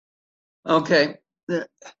Okay, there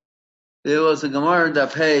was a Gemara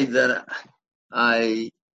Daf Hey that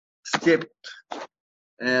I skipped,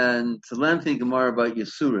 and it's a lengthy Gemara about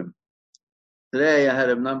Yisurim. Today I had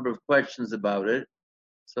a number of questions about it,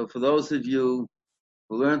 so for those of you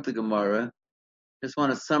who learned the Gemara, just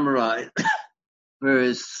want to summarize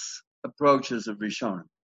various approaches of Rishonim.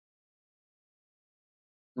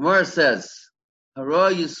 Gemara says,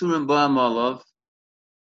 Hara Yisurim Ba'am Olav,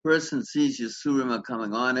 person sees Yisurim are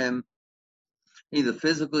coming on him, either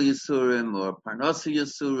physical Yisurim or Parnasa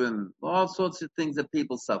Yisurim, all sorts of things that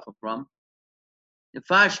people suffer from.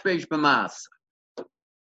 Yefash Beish B'mas.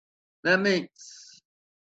 That means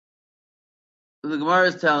what the Gemara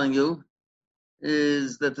is telling you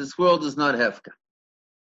is that this world is not Hefka.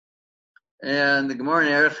 And the Gemara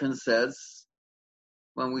in Erechin says,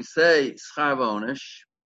 when we say Schar V'Onish,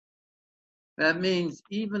 that means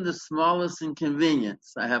even the smallest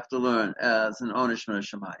inconvenience I have to learn as an Onish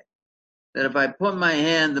Mershemai. That if I put my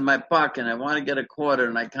hand in my pocket and I want to get a quarter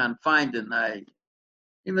and I can't find it, and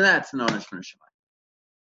even that's an Onish Mershemai.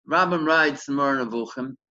 Rambam writes in Moreh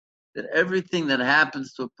Nevuchim that everything that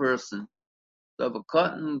happens to a person, of a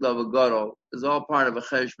cotton, of a gadol, is all part of a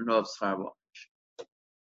cheshbon of schar v'onish.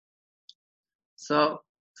 So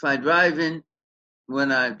if I drive in,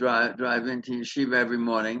 when I drive into yeshiva every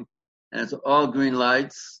morning, and it's all green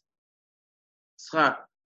lights, schar.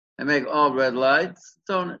 I make all red lights, it's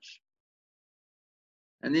onish.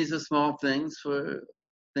 And these are small things for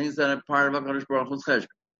things that are part of HaKadosh Baruch Hu's cheshbon.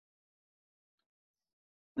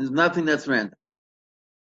 There's nothing that's random.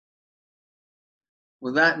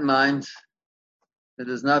 With that in mind, that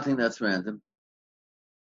there's nothing that's random.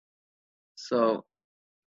 So,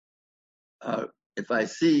 if I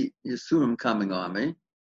see Yisurim coming on me,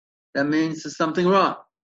 that means there's something wrong.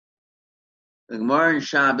 The Gemara in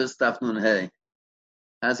Shabbos Daf Nun Hey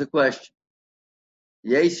has a question.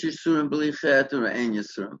 Yesh Yisurim b'li chet or ein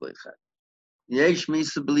Yisurim b'li chet? Yesh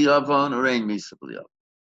misa b'li avon or ein misa b'li avon?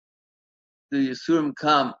 Do Yisurim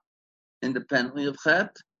come independently of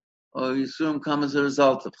chet, or Yisurim come as a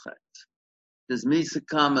result of chet? Does misa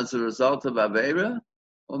come as a result of avera,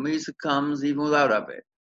 or misa comes even without avera?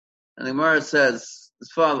 And the Gemara says as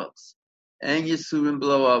follows: Ein Yisurim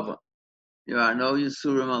below avon. There are no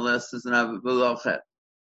Yisurim unless there's an avera below chet.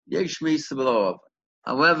 Yesh misa below avon.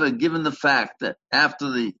 However, given the fact that after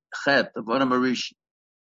the chet of Adam Arish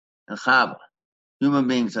and Chava, human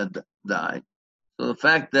beings have died, so the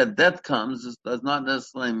fact that death comes does not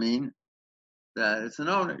necessarily mean that it's an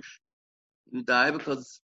onish. You die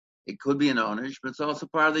because it could be an onish, but it's also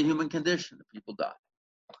part of the human condition that people die.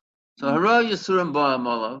 So Hara Yisurim Ba'am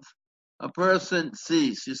Olav, a person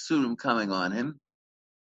sees Yisurim coming on him.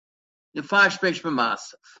 Yefash Beish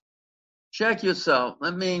B'Masav. Check yourself.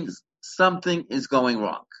 That means something is going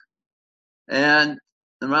wrong. And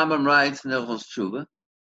the Rambam writes in Hilchos Tshuva,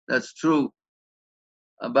 that's true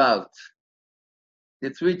about the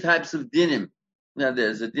three types of dinim. Now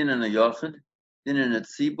there's a din in a yochid, din in a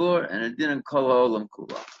tzibor, and a din in kol ha'olam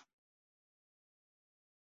kula.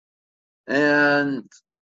 And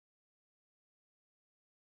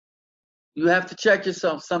you have to check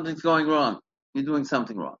yourself. Something's going wrong. You're doing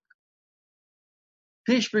something wrong.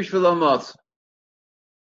 Pish v'lo motza.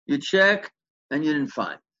 You check and you didn't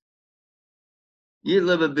find. You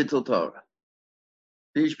live a bittul Torah.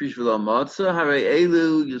 Pish v'lo motza. Harei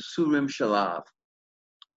elu Yisurim shalav.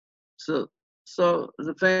 So there's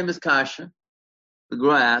a famous kasha. The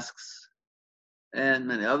Gra asks, and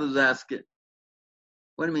many others ask it.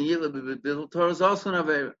 What do you mean? Yilah b'bittul Torah is also an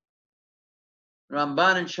avera.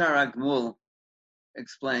 Ramban and Sha'ar HaGemul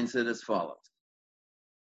explains it as follows.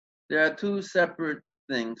 There are two separate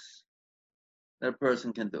things that a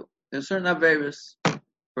person can do. There's certain averas.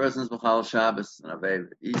 Person's B'chal Shabbos, an avera.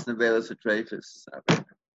 Eats nevelas or treifis, an avera.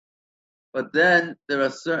 But then there are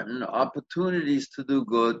certain opportunities to do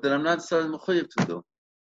good that I'm not so mechuyev to do.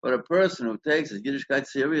 But a person who takes his Yiddishkeit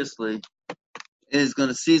seriously is going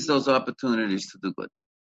to seize those opportunities to do good.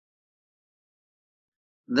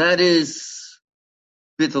 That is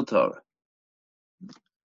Bittul Torah.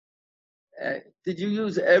 Did you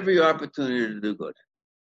use every opportunity to do good?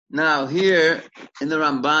 Now here, in the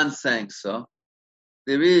Ramban saying so,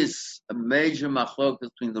 there is a major machlok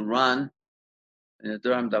between the Ran and the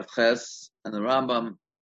Durham Daf Ches and the Rambam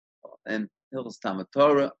and Hilchos Talmud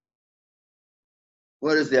Torah.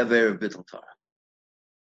 What is the Avera of Bittul Torah?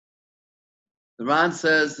 The Ran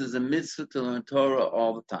says there's a mitzvah to learn Torah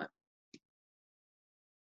all the time.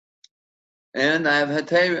 And I have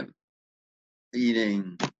heterim.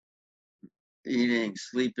 Eating,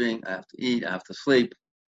 sleeping, I have to eat, I have to sleep.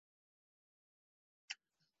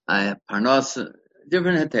 I have parnasa,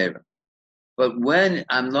 different heterim. But when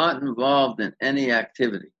I'm not involved in any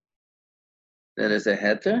activity that is a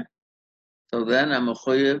heter, so then I'm a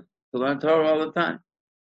chuyev to learn Torah all the time.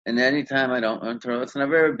 And any time I don't learn Torah, it's not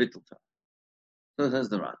very bittul Torah. So says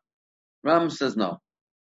the Ram. Ram says no.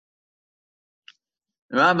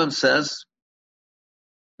 The Rambam says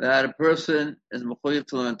that a person is mechuyev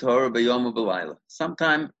to learn Torah b'yom u'b'layla.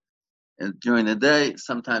 Sometime during the day,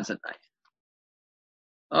 sometimes at night.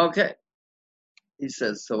 Okay. He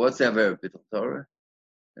says, so what's the Aver Bittul Torah?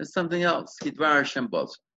 There's something else. Kidvar Hashem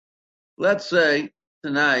Boz. Let's say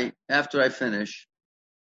tonight, after I finish,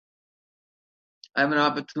 I have an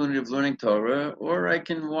opportunity of learning Torah, or I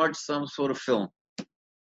can watch some sort of film.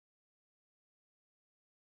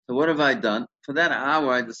 So what have I done? For that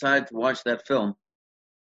hour, I decided to watch that film.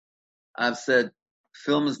 I've said,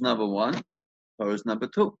 film is number one, Torah is number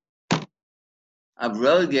two. I've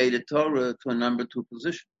relegated Torah to a number two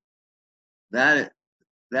position. That's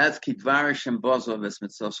Kidvar Hashem Boz of Es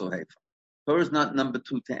Mitzvah Sohefa. Torah is not number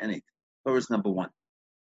two to anything. Torah is number one.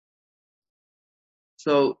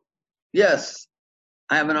 So, yes,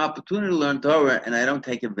 I have an opportunity to learn Torah, and I don't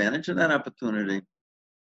take advantage of that opportunity.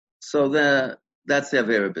 So that's the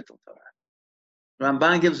Avera Bittul Torah.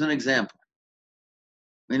 Ramban gives an example.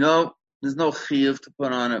 We know there's no chiyuv to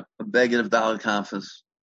put on a beged of Dalet Kanfas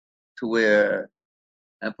to wear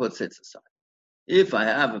and put tzitzis aside. If I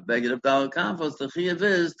have a beged of Dalet Kanfas, the chiyuv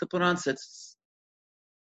is to put on tzitzis.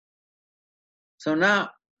 So now,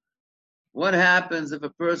 what happens if a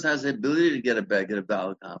person has the ability to get a beged of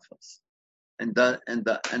Dalet Kanfas and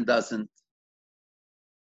doesn't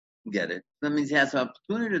get it? That means he has an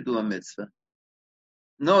opportunity to do a mitzvah.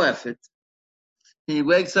 No effort. He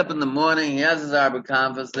wakes up in the morning, he has his Arba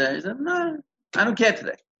Kanfas there. He said, no, I don't care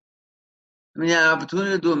today. I mean, he had an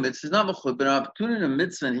opportunity to do a mitzvah. He's not mechut, but an opportunity to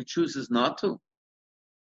mitzvah, and he chooses not to.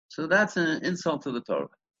 So that's an insult to the Torah.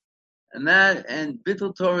 And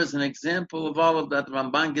Bittul Torah is an example of all of that. The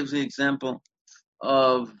Ramban gives the example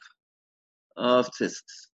of tzitzis.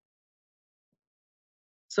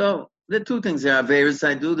 So there are two things. There are Averis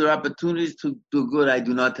I do. There are opportunities to do good I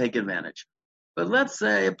do not take advantage. But let's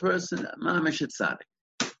say a person, Mamish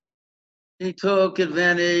Tzaddik, he took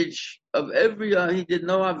advantage of he did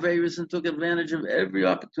no Averis and took advantage of every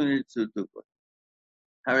opportunity to do good.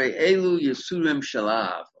 Hare Elu Yisurim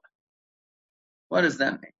Shalav. What does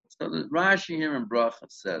that mean? So the Rashi here in Bracha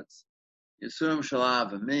says, Yisurim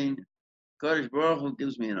Shalav, I mean, Kodesh Baruch Hu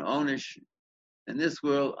gives me an ownership in this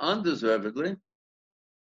world undeservedly,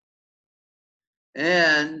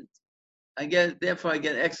 and therefore I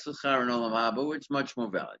get extra char in Olam Haba, which is much more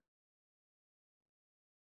valuable.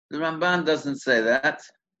 The Ramban doesn't say that,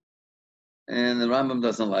 and the Rambam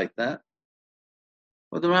doesn't like that.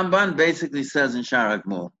 What the Ramban basically says in Shar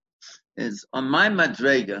HaGmul is, on my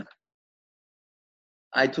Madrega,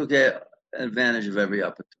 I took advantage of every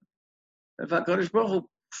opportunity. If HaKadosh Baruch Hu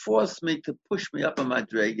forced me to push me up on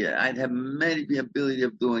Madrega, I'd have the ability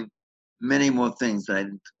of doing many more things that I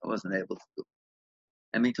wasn't able to do.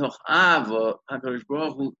 And mitoch ava, HaKadosh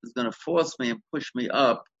Baruch Hu is going to force me and push me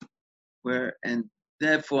up, and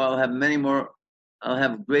therefore I'll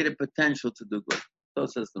have greater potential to do good. So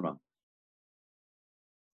says the Rambam.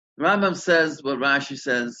 The Rambam says what Rashi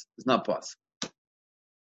says is not possible.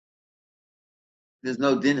 There's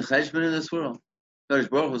no din cheshbon in this world. HaKadosh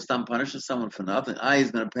Baruch Hu is punishes someone for nothing.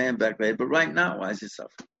 He's going to pay him back later, but right now, why is he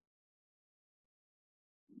suffering?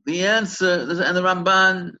 The answer,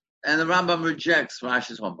 and the Rambam rejects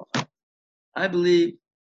Rashi's homach. I believe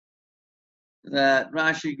that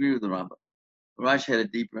Rashi agreed with the Rambam. Rashi had a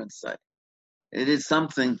deeper insight. It is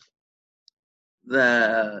something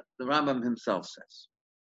that the Rambam himself says.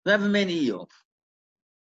 We have a man Eov.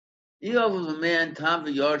 Eov was a man, Tam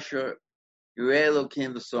v'Yosher, Yirei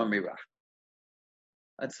came to saw Mirach.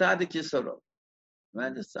 A tzaddik Yisoro,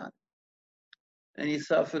 man the tzaddik. And he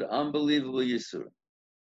suffered unbelievable Yisur.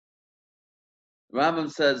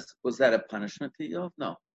 Rambam says, was that a punishment to Eov?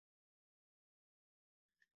 No.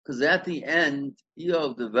 Because at the end,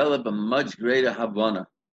 Eov developed a much greater Havana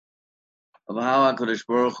of how HaKadosh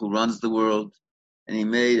Baruch Hu runs the world, and he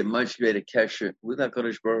made a much greater kesher with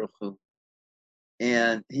HaKadosh Baruch Hu.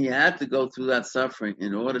 And he had to go through that suffering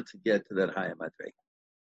in order to get to that higher madrega.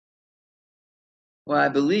 Well, I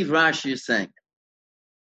believe Rashi is saying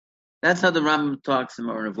that's how the Rambam talks in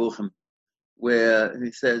Moreh Nevuchim, where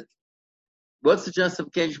he says, what's the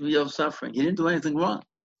justification for your suffering? He didn't do anything wrong.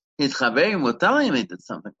 His chaverim were telling him he did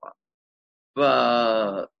something wrong.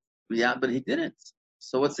 But he didn't.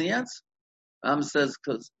 So what's the answer? Rambam says,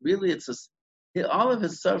 because really all of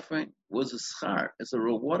his suffering was a schar. It's a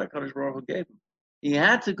reward HaKadosh Baruch Hu gave him. He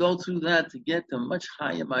had to go through that to get to much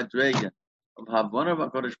higher madrega of Havana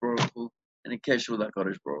of HaKadosh Baruch Hu and a kesher with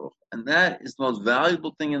HaKadosh Baruch Hu. And that is the most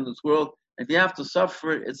valuable thing in this world. If you have to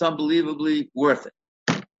suffer it, it's unbelievably worth it.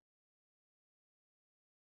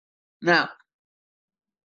 Now,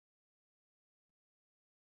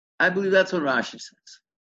 I believe that's what Rashi says.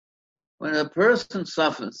 When a person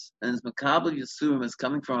suffers and his makabel yisurim is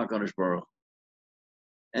coming from HaKadosh Baruch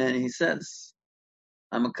Hu, and he says,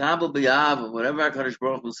 I'm makabel b'yav, whatever HaKadosh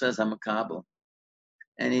Baruch Hu says, I'm makabel,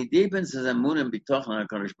 and he deepens his emunim b'tochen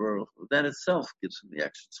HaKadosh Baruch Hu, that itself gives him the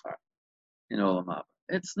extra tzar in Olam Haba.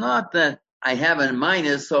 It's not that I have a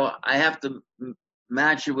minus, so I have to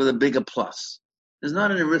match it with a bigger plus. There's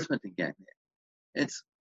not an arithmetic game here. It's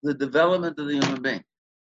the development of the human being.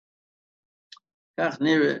 Kach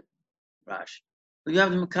nireh Rashi. But you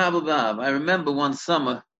have the makabel b'av. I remember one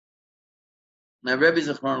summer, my Rebbe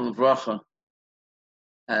Zichron Livracha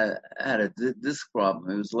had a disc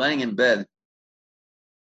problem. He was laying in bed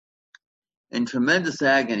in tremendous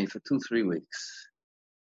agony for 2-3 weeks.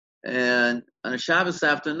 And on a Shabbos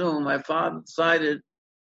afternoon, my father decided,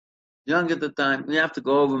 young at the time, we have to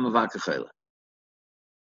go over Mavaka Chela.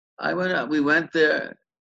 I went up, we went there.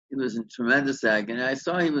 He was in tremendous agony. I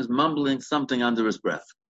saw he was mumbling something under his breath.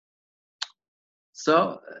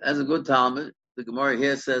 So, as a good Talmud, the Gemara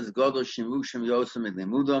here says, Godol Shimushim Yosem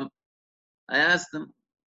Idlimudam. I asked him,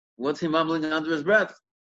 what's he mumbling under his breath?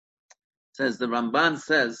 Says the Ramban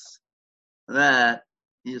says that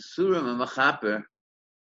Yisurim and Machaper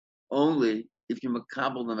only if you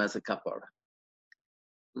makabel them as a kapara.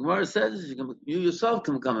 The Gemara says you yourself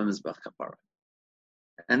can become a mizbach kapara.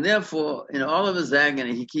 And therefore, in all of his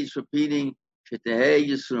agony, he keeps repeating, Shetehei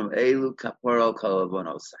Yisurim Elu Kapara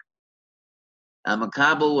Kalavonosa. I'm a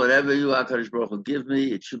kabel, whatever you, HaKadosh Baruch Hu, give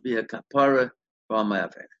me, it should be a kapara for all my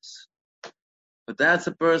affairs. But that's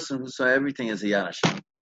a person who saw everything as a Yad Hashem.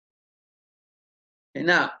 Okay,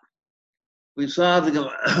 now, we saw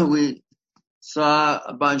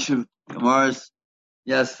a bunch of Gemaras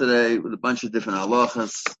yesterday with a bunch of different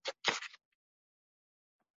halachas.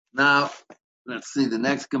 Now, let's see the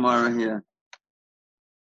next Gemara here.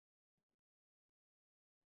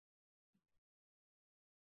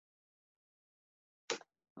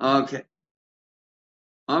 Okay.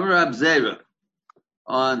 Amar Abzera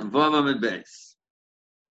on Vavam and Beis.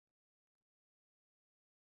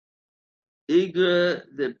 Igra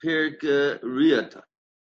de Pirka Riata.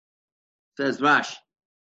 Says Rashi.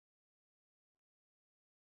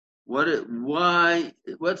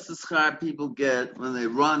 What's the schar people get when they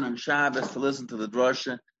run on Shabbos to listen to the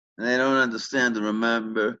drasha and they don't understand or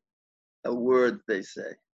remember a word they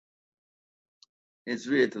say? It's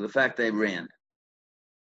Riata, the fact they ran.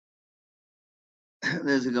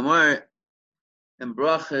 There's a Gemara in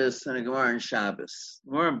Brachas and a Gemara in Shabbos.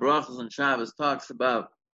 The Gemara in Brachas and Shabbos talks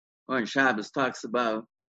about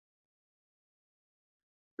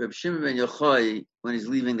Reb Shimon ben Yochai when he's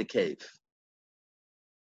leaving the cave.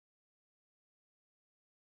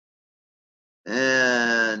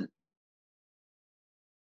 And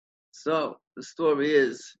so the story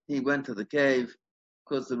is he went to the cave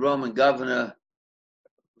because the Roman governor,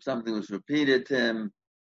 something was repeated to him,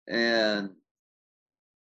 and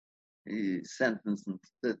he sentenced him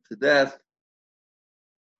to death.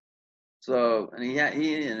 So, and he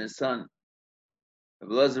and his son,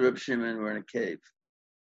 Elazar Reb Shimon, were in a cave.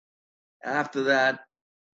 After that,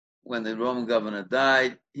 when the Roman governor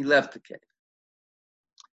died, he left the cave.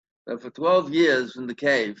 But for 12 years in the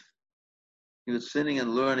cave, he was sitting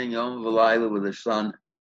and learning Yom V'Layla with his son,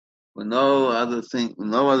 with no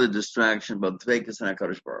other distraction but Dveikus and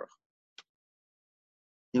HaKadosh Baruch.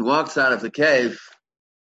 He walks out of the cave,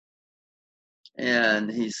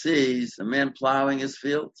 and he sees a man plowing his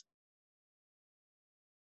field.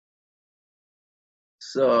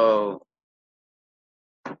 So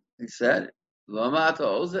he said,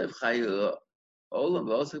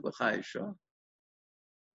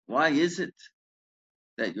 why is it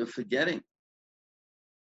that you're forgetting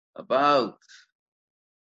about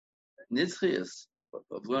Nitzchias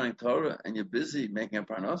of learning Torah and you're busy making a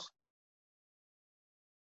parnos?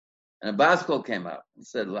 And a Baskol came out and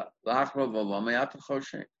said, you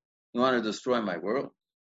want to destroy my world?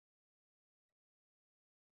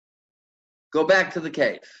 Go back to the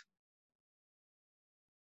cave.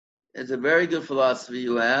 It's a very good philosophy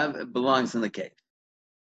you have. It belongs in the cave.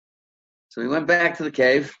 So he went back to the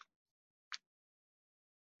cave.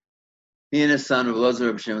 He and his son, Elazar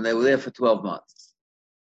Reb Shimon, they were there for 12 months.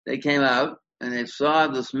 They came out and they saw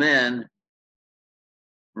this man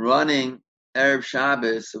running Erev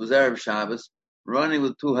Shabbos. It was Erev Shabbos, running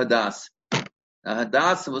with 2 Hadassah. Now,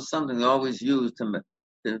 Hadassah was something they always used to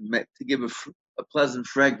give a pleasant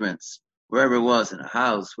fragrance wherever it was, in a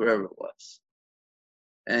house, wherever it was.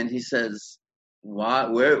 And he says, why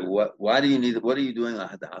do you need it? What are you doing on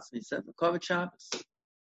Hadassah? He said, Kavod Shabbos. He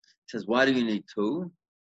says, why do you need two?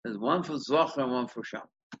 He says, one for Zocher and one for Shabbos.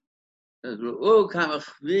 He says,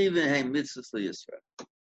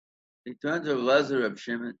 he turned to Elazar of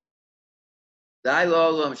Shimon.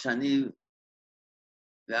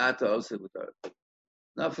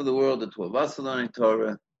 Not for the world, the 12 of us learning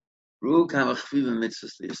Torah.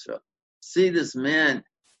 See this man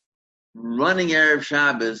running Erev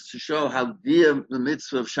Shabbos to show how dear the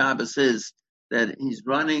mitzvah of Shabbos is, that he's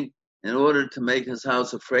running in order to make his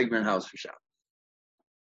house a fragrant house for Shabbos.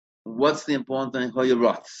 What's the important thing?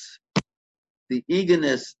 Hoyerotz. The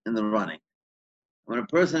eagerness in the running. When a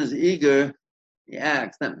person is eager, he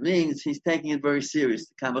acts. That means he's taking it very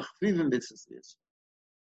seriously.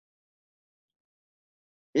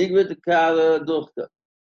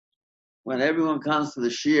 When everyone comes to the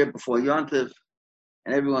shir before Yontif,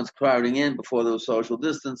 and everyone's crowding in before the social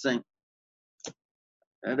distancing,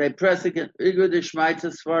 and they press again. By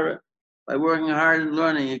working hard and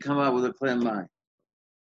learning, you come out with a clear mind.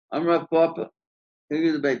 I'm Rav Papa.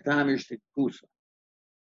 Rabbi,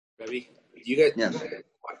 you get the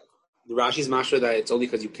Rashi's mashra that it's only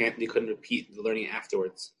because they couldn't repeat the learning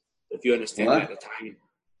afterwards. If you understand it at the time,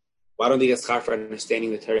 why don't they get schar for understanding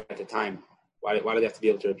the Torah at the time? Why do they have to be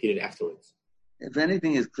able to repeat it afterwards? If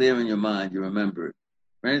anything is clear in your mind, you remember it.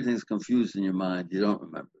 If anything is confused in your mind, you don't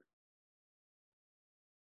remember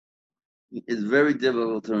it. It's very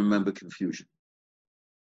difficult to remember confusion.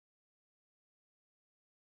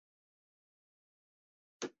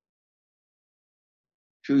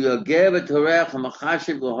 And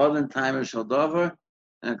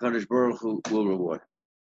Kadosh Baruch Hu will reward.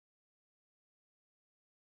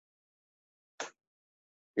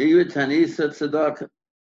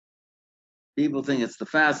 People think it's the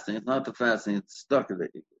fasting. It's not the fasting. It's stuck in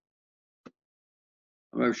it.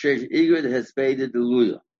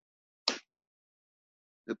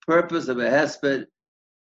 The purpose of a hesped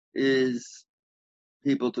is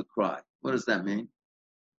people to cry. What does that mean?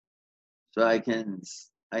 So I can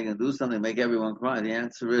do something, make everyone cry. The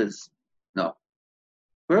answer is no.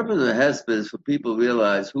 The purpose of a hesped is for people to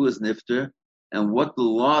realize who is nifter and what the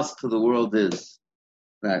loss to the world is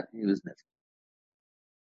that he was nifter.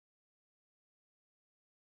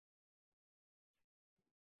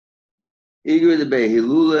 Igor de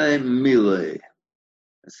behilule mile,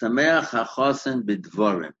 sameach hachosen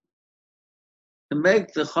bidvorim. To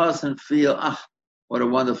make the chosen feel, what a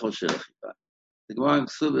wonderful shirach. The Gemara in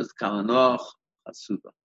Ksubah is kalanoch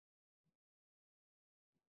hasuba.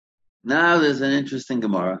 Now there's an interesting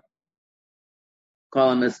Gemara.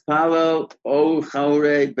 Call him Espalo O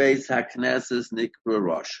Chaure Beis Hakneses Nikra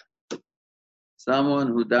Rosh. Someone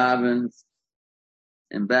who davens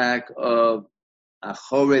in back of a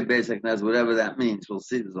Chaure Beis Hakneses, whatever that means. We'll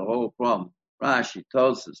see. There's a whole problem. Rashi,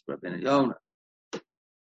 Tosas, Rabbeinu Yonah.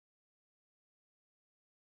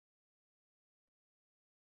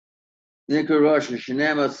 Nikra Rosh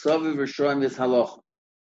Shinema Soviv Rishoyim Yis Haloch.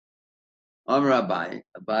 Abai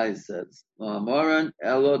says,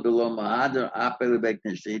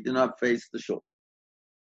 he did not face the shul.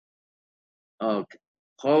 Okay.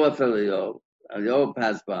 Eliyahu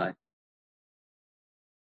passed by.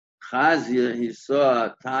 Chazia, he saw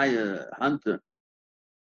a Taya hunter.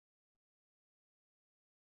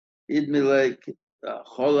 Idmilek,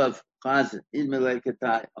 Cholav Chazia, Idmilek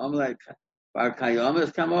Katai. Like Bar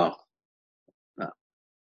Kayomis Kamoch. No.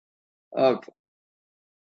 Okay.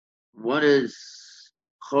 What is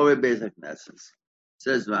Chore Beis HaKnesses?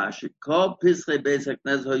 Says Rashi, Kol Pischei Beis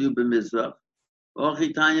HaKnesses Hayu b'Mizrach,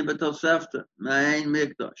 Ochi Tanya b'Tosefta, Ma'ain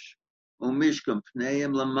Mikdosh, Umishkom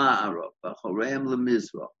Pneim L'Ma'arov, V'Choreim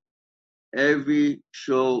L'Mizrach. Every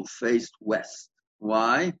shul faced west.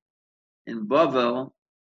 Why? In Bavel,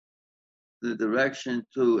 the direction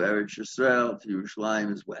to Eretz Yisrael, to Yerushalayim,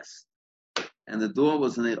 is west. And the door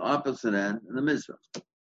was on the opposite end, in the Mizrach.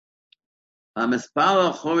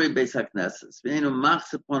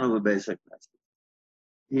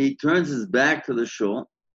 He turns his back to the shul,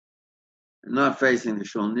 not facing the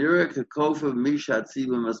shul.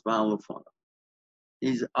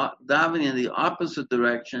 He's diving in the opposite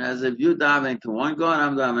direction, as if you're diving to one God,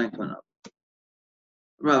 I'm diving to another.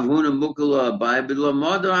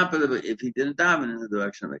 If he didn't dive in the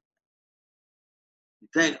direction of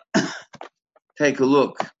it. Take a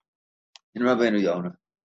look in Rabbeinu Yonah.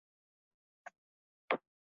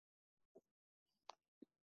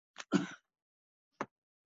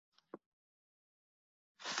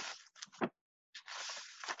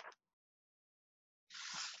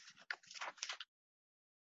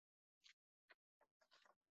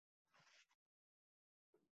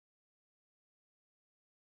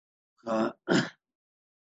 Kamespala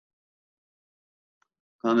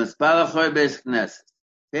choy beis knesset.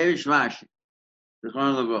 Perish Rashi.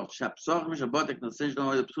 Zichron levrach. Shapsochim shabotek nasish lo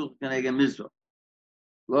moed psuch keneged mizrach.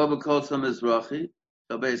 Lo b'kol sam mizrachi.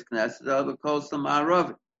 So beis knesset. Lo b'kol sam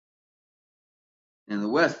ma'aravi. In the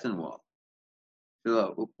western wall.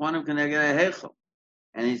 So uponim keneged heichel.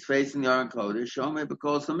 And he's facing the Aron Kodesh. Shomei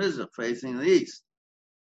b'kol sam mizrach. Facing the east.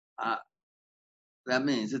 That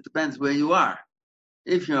means it depends where you are.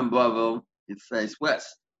 If you're in Bavel, you face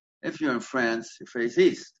west. If you're in France, you face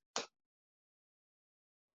east.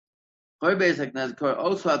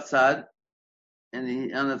 Also outside,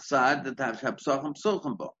 and on the side, the Tav Shapsochim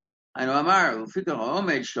Psuchim Bo. I know Amar, Ufikar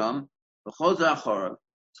Omed Shom, V'choza Achorav.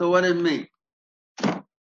 So what does it mean?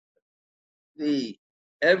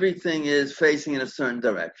 Everything is facing in a certain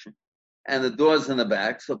direction, and the door's in the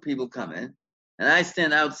back, so people come in. And I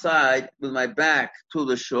stand outside with my back to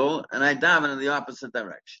the shul, and I daven in the opposite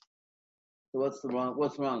direction. So what's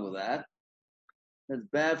wrong with that? It's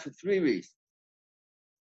bad for three reasons.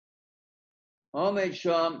 Omed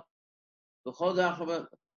Shom, V'chol Achorav,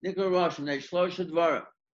 Nikol Rosh, V'nei Shlosha Dvarim,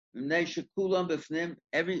 V'nei Shekulam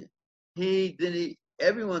B'fnim.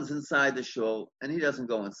 Everyone's inside the shul, and he doesn't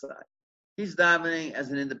go inside. He's davening as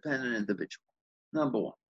an independent individual. Number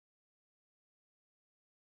one.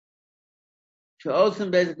 She'osim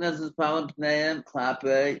basic nesses palam pneim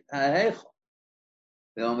klape ha'heichel.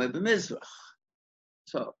 Ve'omer b'mizrach.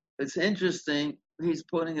 So it's interesting. He's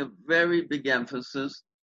putting a very big emphasis.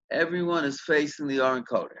 Everyone is facing the Aron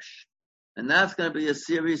Kodesh, and that's going to be a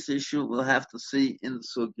serious issue. We'll have to see in the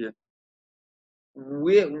sugya.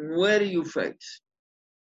 Where do you face?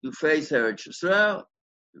 You face Eretz Yisrael,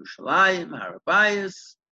 Yerushalayim,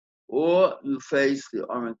 Harabayas, or you face the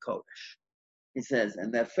Aron Kodesh. He says,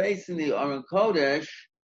 and they're facing the Aron Kodesh,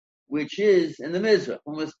 which is in the Mizrach,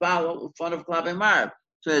 in front of Klape Marab.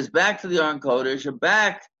 So it's back to the Aron Kodesh,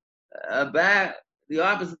 back, the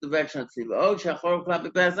opposite direction of Tziva. Oh, Shachor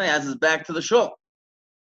Klape Pesach has his back to the shul.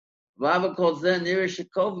 Rava calls then Nirish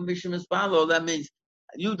Shekov Mishim Espalo. That means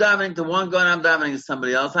you davening to one God, I'm davening to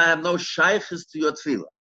somebody else. I have no shaykhs to your tefillah.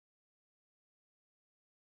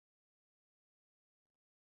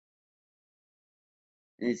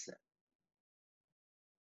 He said,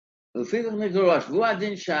 even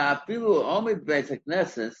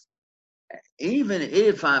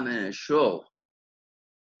if I'm in a shul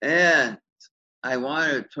and I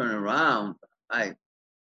want to turn around, and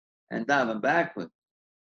daven backwards.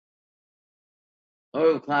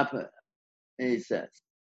 He says,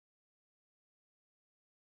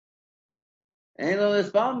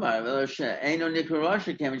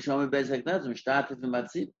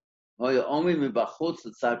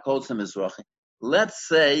 let's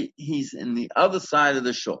say he's in the other side of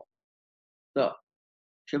the shul. So,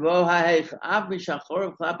 so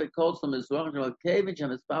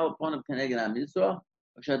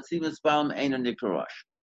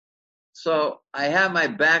I have my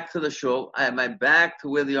back to the shul, I have my back to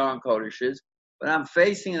where the Aron Kodesh is, but I'm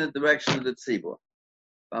facing in the direction of the tzibur.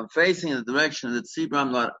 If I'm facing in the direction of the tzibur,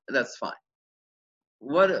 I'm not, that's fine.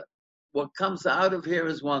 What comes out of here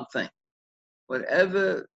is one thing.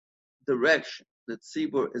 Whatever direction the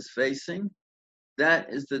tzibur is facing,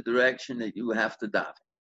 that is the direction that you have to daven.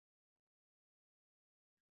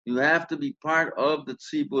 You have to be part of the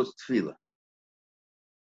tzibur's tefillah.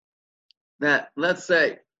 That, let's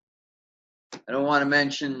say, I don't want to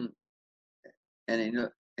mention any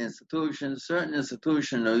institution, certain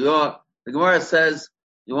institution in New York, the Gemara says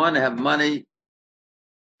you want to have money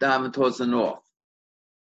daven towards the north.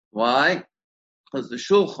 Why? Because the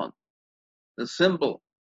shulchan, the symbol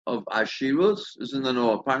of Ashirus, is in the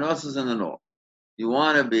north. Parnas is in the north. You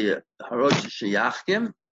want to be a Harosh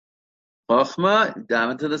Sheyachkim, Chochma,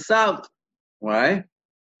 daven to the south. Why?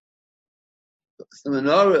 It's the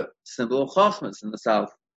menorah, symbol of Chochmas in the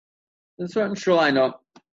south. There's a certain shul I know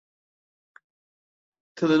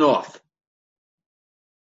to the north.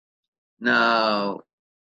 Now,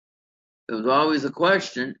 there was always a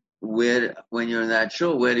question, when you're in that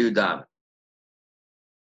shul, where do you daven?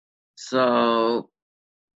 So,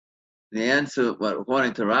 the answer,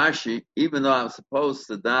 according to Rashi, even though I'm supposed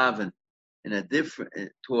to daven in a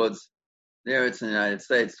different, towards, there it's in the United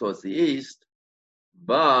States, towards the east,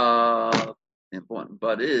 but, the important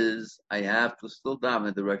but is, I have to still daven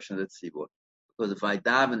in the direction of the tzibur. Because if I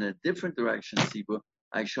daven in a different direction of tzibur,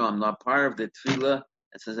 I show I'm not part of the tefillah.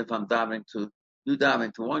 It's as if I'm davening to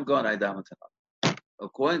one God, I daven to another.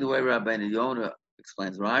 According to the way Rabbeinu Yonah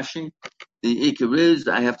explains Rashi, the ikar is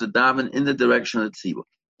I have to daven in the direction of the tzibur.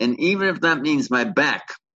 And even if that means my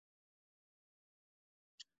back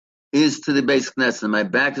is to the Beis Knesset, and my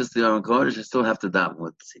back is to the Aron Kodesh, I still have to daven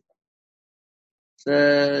with the tzibur.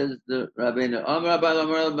 Says the Rabbeinu,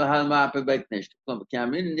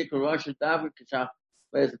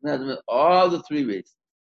 all the three reasons.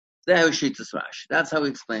 That's how he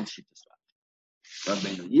explains Shittas Rashi.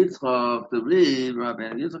 Rabbeinu Yitzchak, the Rev,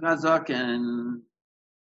 Rabbeinu Yitzchak Hazaken,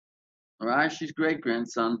 Rashi's great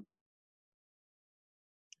grandson.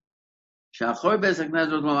 Shachor Bezek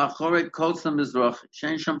Nezrod Malachore Kotzam Mizrachi,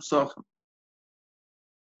 Shein Sham Psochim.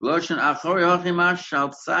 Loshen Achori Hochimash Shal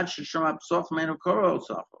Tzad Shisham Psochim Enu Koro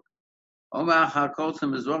Sochor. Oma Achar Kotzam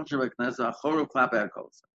Mizrachi Shebeknez Achoro Klape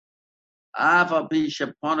HaKotzam. Aval Pi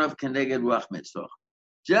Sheponov Keneged Ruach Mitzvah.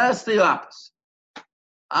 Just the opposite.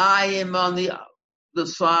 I am on the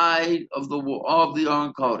side of the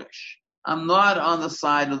Aron Kodesh. I'm not on the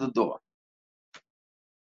side of the door.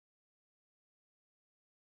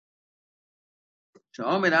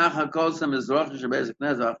 She'omer Achar Kotzam Mizrachi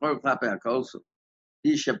Shebeknez Achoro Klape HaKotzam.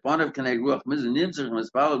 He sheponav keneg ruach mizun nimtzach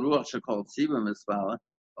mispala ruach shekol tziba mispala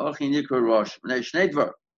ochi nikra rosh. Nei shnei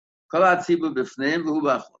dvar. Kol ha-tziba b'fneim v'hu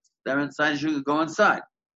b'achutz. They're inside, you can go inside.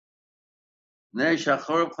 Nei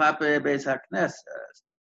shachor klape beis hakneses.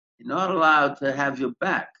 You're not allowed to have your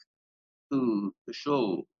back to the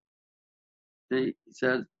shul. He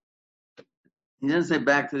says, he didn't say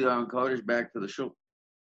back to the Aron Kodesh, back to the shul.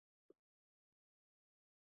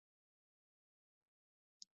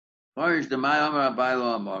 Horish the Mayamar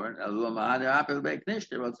Abaylo Amorin, Alua Mahadi Apel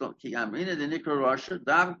Beknishter, what's not Kiamina, the Nikro Rosha,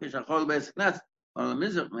 David Kishachol Besekness, or the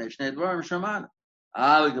Mizuk, Meshned Worm Shaman.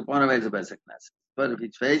 We can point away the Besekness. But if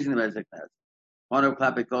he's facing the Besekness, one of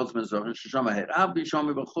Klappy Koltz Mizuk, Shishoma Head, I'll be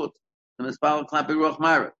Shomi Bachut, the Mispal Klappy Roch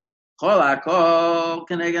Myra. Kolakol,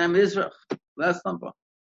 Kenegan Mizrach. Last number.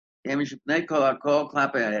 Kemishipne Kolakol,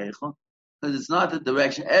 Klappy Heichel, because it's not the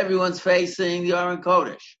direction. Everyone's facing the Aron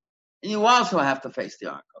Kodesh. And you also have to face the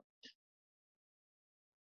Aron Kodesh.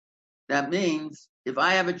 That means, if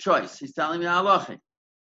I have a choice, he's telling me halachic.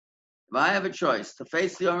 If I have a choice to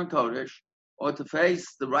face the Aron Kodesh or to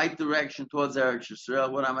face the right direction towards Eretz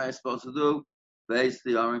Yisrael, what am I supposed to do? Face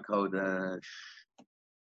the Aron Kodesh.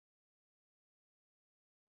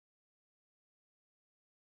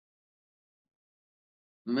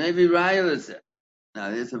 Maybe Raya is it. Now,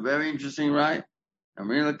 this is a very interesting Raya.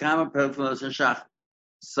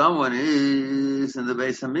 Someone is in the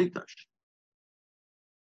Beis Hamikdash.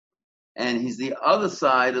 And he's the other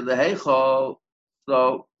side of the Heichal,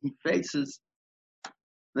 so he faces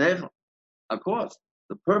the Heichal. Of course,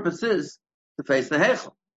 the purpose is to face the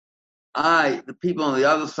Heichal. The people on the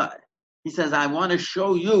other side. He says, I want to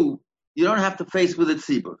show you, you don't have to face with a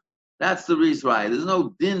tzibur. That's the reason why. There's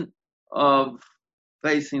no din of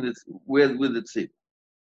facing this with the tzibur.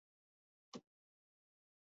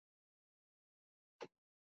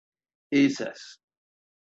 He says,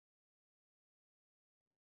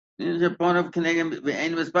 he's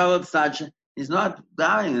not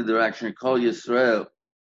dying in the direction of Kol Yisrael.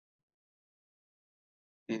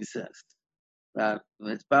 He says that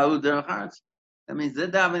it's Balu Derech Haretz. That means they're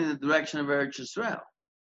diving in the direction of Eretz Yisrael.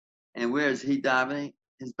 And where is he diving?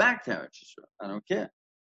 His back to Eretz Yisrael. I don't care.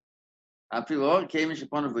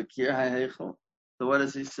 So what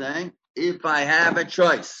is he saying? If I have a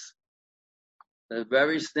choice, the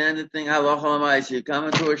very standard thing, you come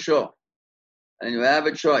into a shul and you have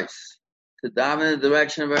a choice to dive in the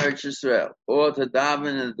direction of Eretz Yisrael or to dive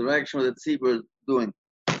in the direction where the tzibur is doing,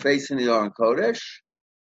 facing the Aron Kodesh.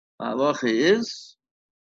 Halacha is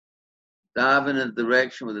dive in the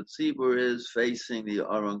direction where the tzibur is facing the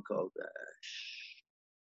Aron Kodesh.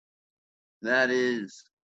 That is,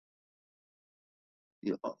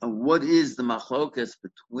 what is the machlokas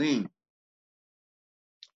between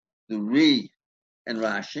the Ri and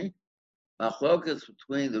Rashi? Machlokas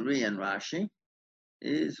between the Ri and Rashi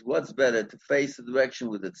is what's better, to face the direction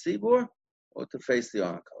with the tzibur or to face the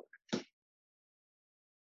Aron Kodesh.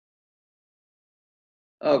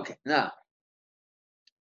 Okay, now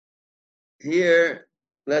here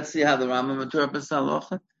let's see how the Rambam interprets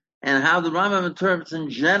halacha and how the Rambam interprets in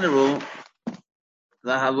general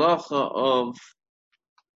the halacha of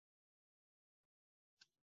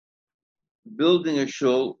building a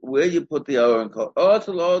shul, where you put the Aron Kodesh.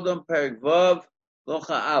 Also, Lodom Perik Vav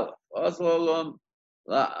Locha Aleph. Also, Lodom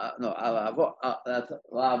that's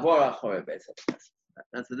Lavor Achore basically.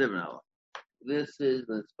 That's a different Aleph. This is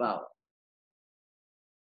the Spala.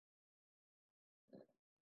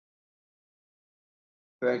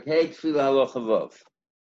 Perik Hey Tefillah Halocha Vav.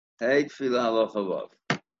 Hey Tefillah Halocha Vav.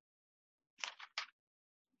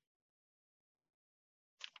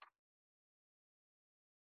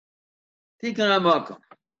 Tikkun HaMakom.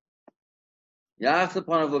 Yachs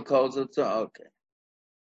upon of the kodzot. Okay.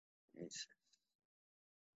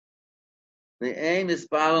 The aim is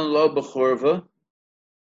Balon Lo B'chorva.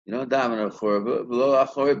 You don't daven a churba below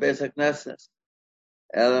achori beis haknesses.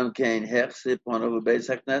 Elam kain hechsi upon over beis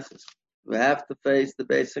haknesses. You have to face the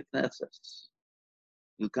beis haknesses.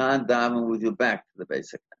 You can't daven with your back to the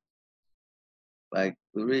beis haknesses. Like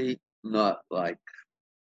Uri, not like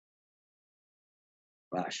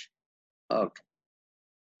Rashi. Okay.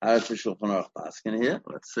 How does the Shulchan Aruch paskin here?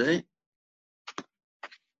 Let's see.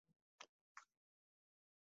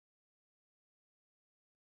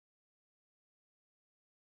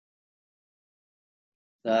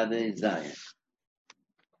 Sadeh Zayin.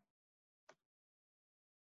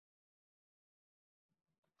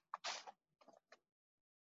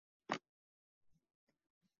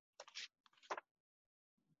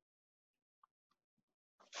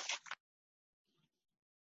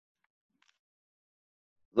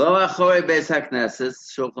 Lo achori beis haknesses,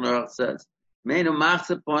 Shulchan Aruch says, meinu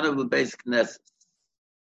machzeh upon over beis haknesses.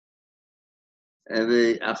 And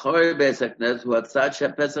the achori beis haknesses hu hatzad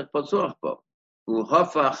shepesach pasuach bo. Hu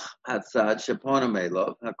hofach hatzad sheponim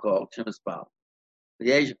elov hakol shemispal.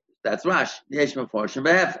 That's Rashi. Yesh meforshim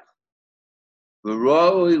behefach.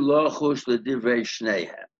 V'roi lo chush l'divrei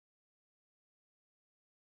shneihem.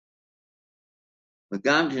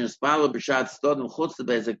 וגם כשנספלו בשעת סדות מחוץ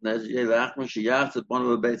לבית הכנסת, יהיה לאחמר שיחצה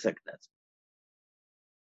בנו בבית הכנסת.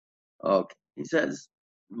 Okay, he says,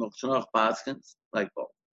 Mochshenoch Paskins, like both.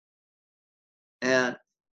 And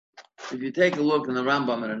if you take a look in the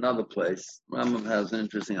Rambam in another place, Rambam has an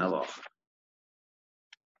interesting halacha.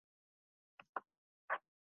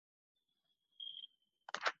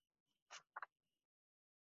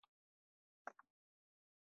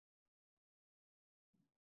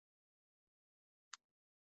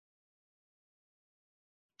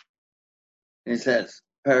 He says,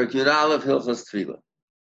 Perak Yud Aleph Hilchos Tefillah.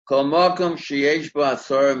 Kol makom sheyesh bo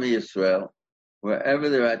asora mi-Yisrael, wherever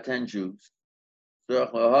there are 10 Jews,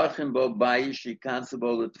 tzorach lahachim bo bayish yikansu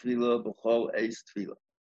bo l'tefillah b'chol eis tefillah.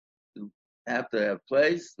 You have to have a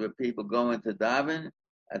place where people go into daven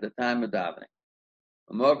at the time of davening.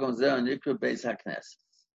 Makom zeh nikra beis haknesses.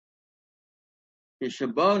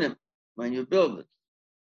 Kishabonim, when you build it.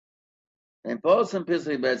 And posam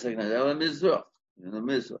pisli beis haknesses, el mizrach, in the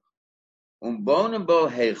mizrach. Bonim bo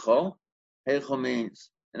heichol, heichol means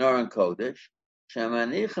an Aron Kodesh,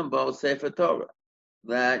 shemanichem bo Sefer Torah,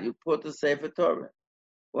 that you put the Sefer Torah.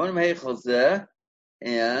 Bonim heichol zeh,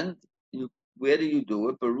 and where do you do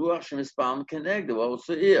it? Beruach shemispalm kenegdo,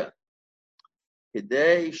 also here.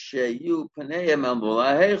 Kedei sheyu paneim el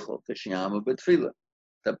mula heichol, kashiyamu betfilah.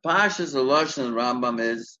 The Pashas, the Lashon and Rambam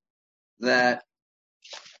is that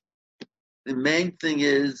the main thing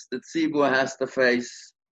is that Tzibur has to face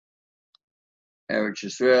Eretz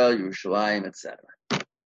Yisrael, Yerushalayim, etc.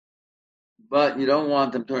 But you don't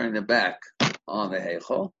want them turning their back on the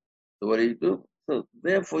Heichel. So what do? So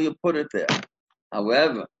therefore you put it there.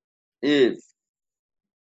 However, if,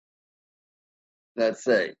 let's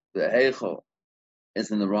say, the Heichel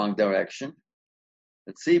is in the wrong direction,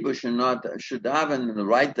 the Tzibur should daven in the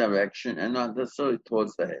right direction and not necessarily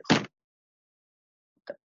towards the Heichel.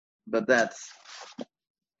 But that's,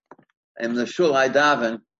 in the Shul I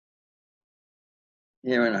daven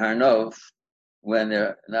here in Harnov, when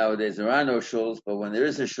nowadays there are no shuls, but when there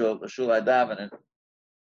is a shul, the shul I daven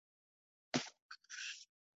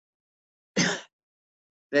in,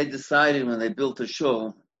 they decided when they built a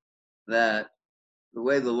shul that the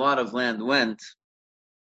way the lot of land went,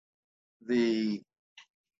 the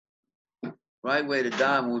right way to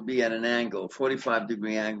daven would be at an angle,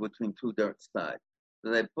 45-degree angle between two dirt sides. So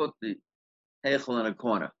they put the heichel in a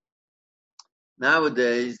corner.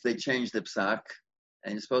 Nowadays they changed the psak,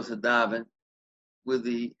 and you're supposed to daven with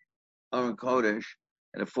the Aron Kodesh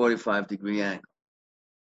at a 45-degree angle.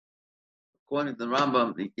 According to the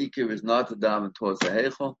Rambam, the Ikir is not to daven towards the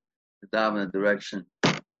Heichel, to daven in the direction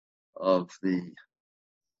of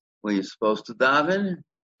where you're supposed to daven,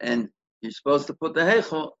 and you're supposed to put the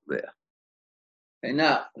Heichel there. Okay,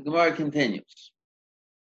 now, the Gemara continues.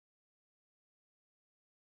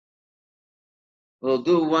 We'll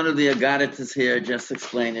do one of the Agaditas here, just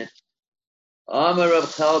explain it. Amar Rav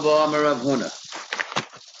Chalba, Amar Rav Huna.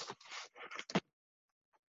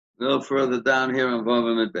 Go further down here on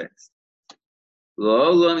Vavam at base.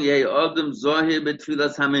 Lo'olam yei odem zohir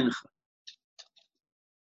betfilas hamincha.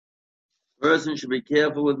 Person should be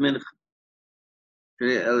careful with mincha.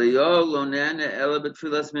 Eliyahu lo nene ela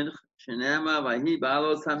betfilas mincha. Shenema vahi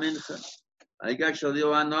ba'alos hamincha. Vayigash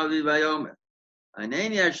Eliyahu hanavi vayomer.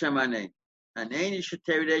 Aneni Hashem aneni. Aneni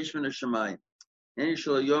sheteri reish min hashamayim. Aneni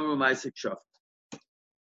shelo yomer u'maisik shofet.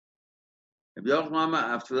 If Yochmama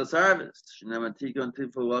after the harvest, Shenema tikon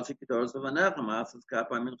tifu losi kitoros of anechem asas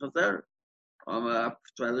kapa min chazer. Oma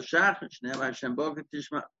after the shachar, Shenema Hashem boket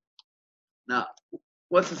tishma. Now,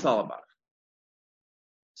 what's this all about?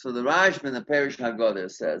 So the Rashba in the Parish Haggadah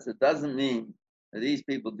says it doesn't mean that these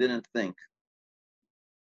people didn't think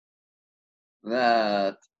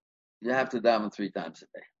that you have to daven 3 times a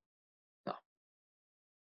day. No.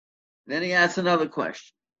 Then he asks another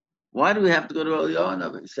question. Why do we have to go to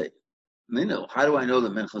Eliyahu? He say, Minu, how do I know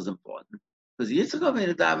that Mincha is important? Because Yitzchak made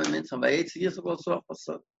a daven Mincha by 8 years ago.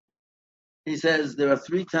 He says there are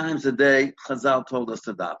 3 times a day Chazal told us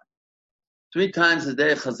to daven. 3 times a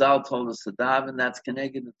day Chazal told us to daven. That's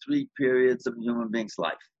connected to 3 periods of a human being's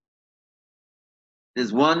life.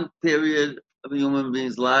 There's one period of a human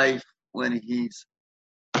being's life when he's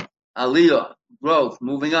aliyah, growth,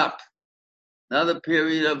 moving up. Another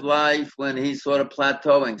period of life when he's sort of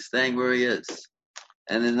plateauing, staying where he is.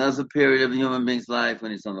 And then another period of a human being's life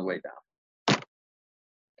when he's on the way down.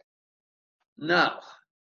 Now,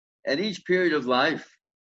 at each period of life,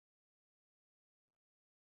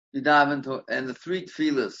 you dive into, and the 3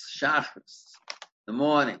 tefillas, shachris, the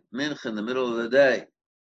morning, mincha in the middle of the day,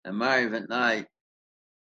 and mariv at night,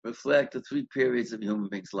 reflect the 3 periods of a human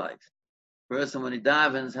being's life. Person, when he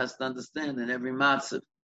davens, has to understand in every matzav,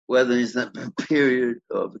 whether he's in a period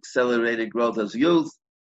of accelerated growth as youth,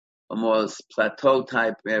 a more plateau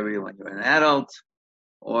type area when you're an adult,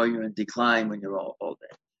 or you're in decline when you're old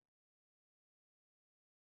age.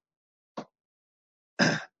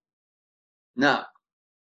 Now,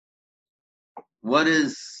 what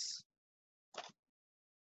is,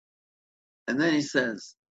 and then he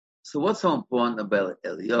says, so what's so important about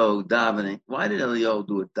Eliyahu davening? Why did Eliyahu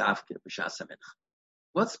do a dafke b'shas mincha?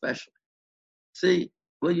 What's special? See,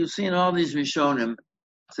 what you see in all these Rishonim,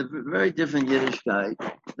 it's a very different Yiddishkeit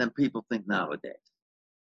than people think nowadays.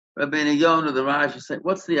 Rabbeinu Yonah, the Rashi, say,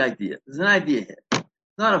 what's the idea? There's an idea here.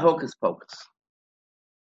 It's not a hocus pocus.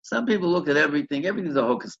 Some people look at everything's a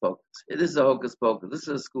hocus pocus. This is a hocus pocus. This is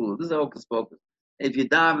a school. This is a hocus pocus. If you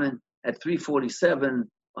daven at 3:47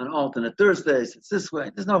 on alternate Thursdays, it's this way.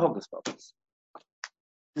 There's no hocus pocus.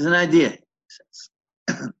 There's an idea, he says.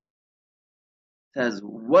 Says,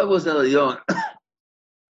 what was Eliyahu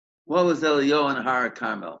and Har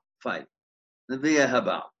Carmel fighting? Nevi'ah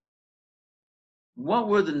Habal. What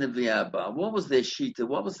were the Nevi'ah Habal? What was their shita?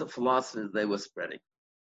 What was the philosophy they were spreading?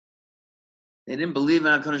 They didn't believe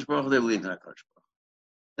in HaKadosh Baruch Hu, they believed in HaKadosh Baruch Hu.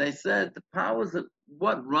 They said the powers of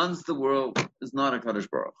what runs the world is not HaKadosh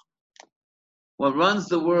Baruch Hu. What runs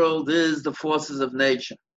the world is the forces of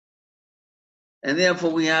nature. And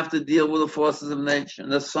therefore we have to deal with the forces of nature.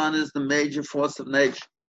 And the sun is the major force of nature.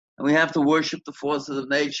 And we have to worship the forces of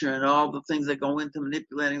nature and all the things that go into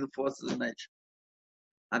manipulating the forces of nature.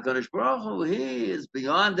 HaKadosh Baruch Hu, he is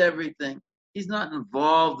beyond everything. He's not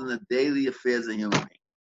involved in the daily affairs of human beings.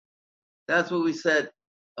 That's what we said.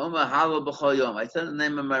 I said the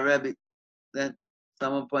name of my Rebbe. Then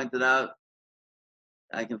someone pointed out,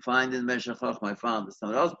 I can find in Meshech Chochmah, my founder.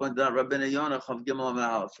 Someone else pointed out, Rabbeinu Yonah Chav Gimel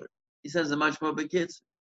Amar. He says a much more big kids.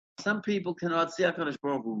 Some people cannot see HaKadosh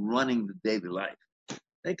Baruch Hu running the daily life.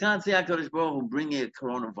 They can't see HaKadosh Baruch Hu bringing a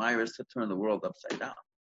coronavirus to turn the world upside down.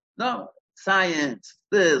 No, science,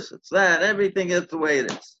 this, it's that, everything is the way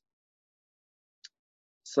it is.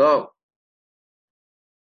 So,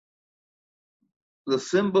 the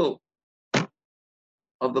symbol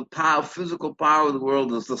of the power, physical power of the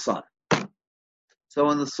world is the sun. So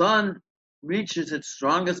when the sun reaches its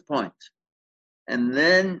strongest point,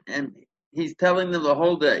 and he's telling them the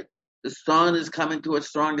whole day, the sun is coming to its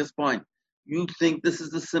strongest point. You think this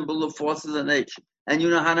is the symbol of forces of nature, and you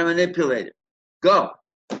know how to manipulate it. Go.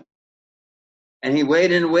 And he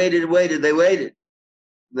waited and waited and waited. They waited.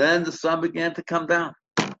 Then the sun began to come down.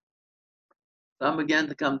 Sun began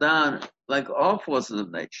to come down like all forces of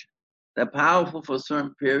nature. They're powerful for a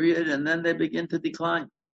certain period, and then they begin to decline.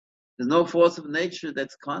 There's no force of nature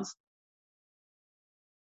that's constant.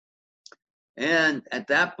 And at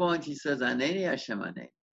that point, he says, Aneni Hashem Aneni.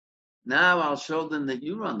 Now I'll show them that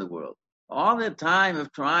you run the world. All their time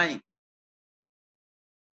of trying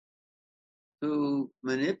to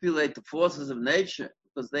manipulate the forces of nature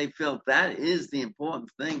because they felt that is the important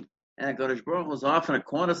thing. And HaKadosh Baruch Hu was off in a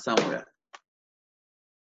corner somewhere.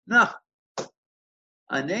 No.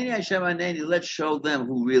 Aneni Hashem Aneni, let's show them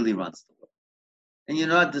who really runs the world. And you're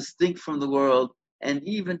not distinct from the world, and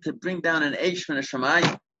even to bring down an Eish from a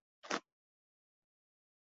Shemayim.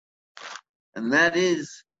 And that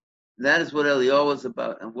is what Eliyahu was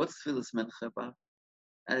about. And what's Tfilas Mincha about?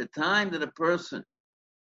 At a time that a person,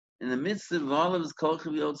 in the midst of all of his Kol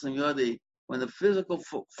Chiviyot and Yodi, when the physical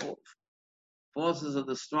forces are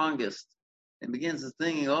the strongest, and begins to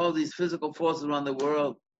thinking all these physical forces around the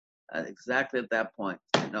world, exactly at that point,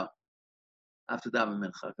 no. After Daven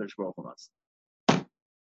Mincha, HaKadosh Baruch Hu runs.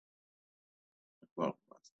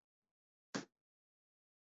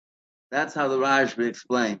 That's how the Rashba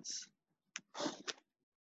explains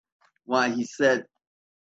why he said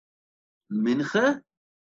mincha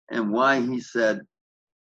and why he said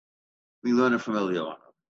we learn it from Eliyahu.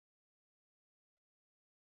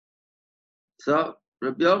 So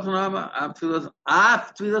Rabbi Yochanan,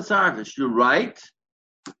 after the service, you're right.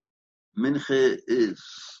 Mincha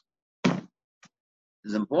is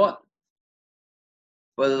important,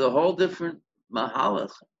 but there's a whole different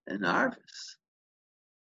mahalach in Arvis.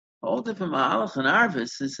 Whole different mahalach in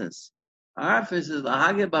Arvis. He says Arvis is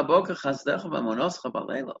lahage baboka chasdecha b'monoscha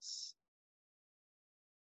b'leilos.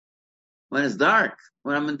 When it's dark,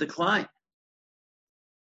 when I'm in decline,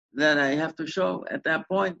 then I have to show. At that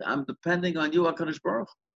point, I'm depending on you, HaKadosh Baruch.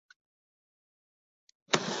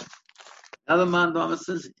 Other man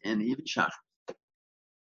says, and even Shach,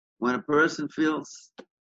 when a person feels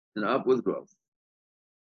an upward growth.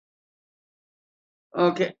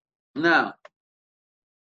 Okay, now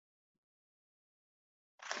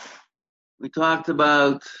we talked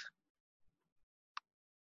about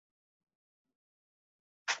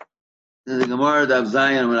the Gemara Daf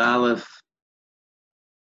Zayin with Aleph.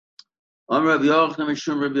 Rabbi Yochanan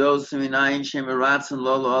Mishum Rabbi Yosef Minayin Shem Eratzon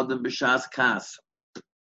Lo Adam B'Shas Kas.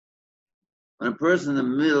 When a person in the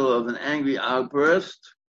middle of an angry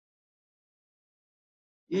outburst,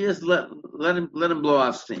 you just let him blow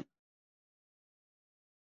off steam.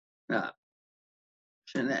 Now,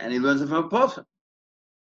 and he learns it from a prophet.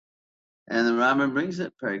 And the Rambam brings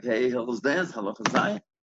it, Perek Hey Hilchos Dance, Halacha Zayin.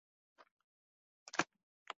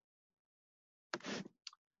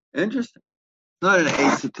 Interesting. It's not an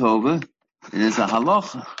Eitz Tova, it is a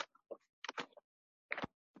halacha.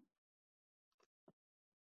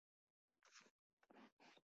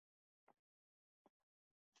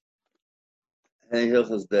 Hey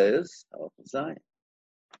Hilchos Dance, Halacha Zayin.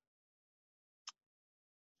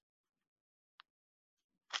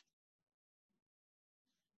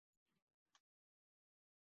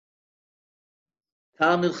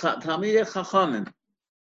 Talmidei Chachamim.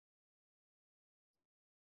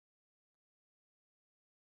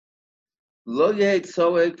 Lo yeh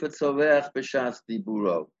tzoek v'tzoveach b'shas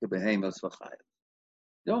diburo k'behemos v'chayil.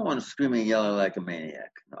 You don't want to scream and yell like a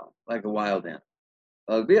maniac, no, like a wild animal.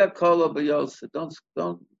 Be a kolo b'yosef. Don't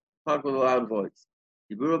talk with a loud voice.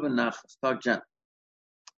 Diburo b'nachas. Talk gently.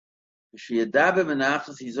 V'shiyadaber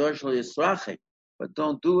b'nachas hizor shel yisrachik. But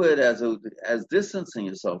don't do it as distancing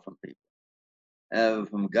yourself from people.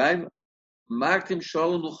 From Gaiva. Maktim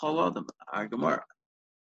shalom l'chol adam. Our Gemara.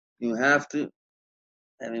 You have to.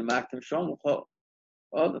 Maktim shalom l'chol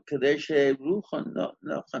adam. Kadei ruchan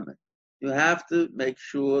nochamen. You have to make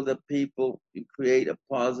sure that you create a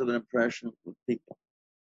positive impression with people.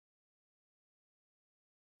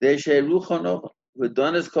 Now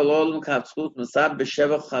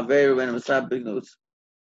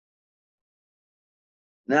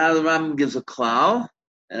the Rambam gives a klal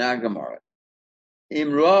and our Gemara.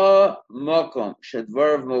 Imra mokom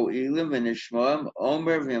shedvarav mo'ilim v'nishmoim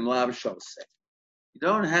omer v'imlav shoseh. You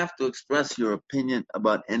don't have to express your opinion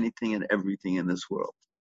about anything and everything in this world.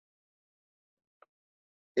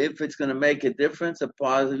 If it's going to make a difference,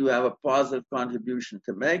 you have a positive contribution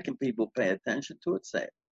to make, and people pay attention to it, say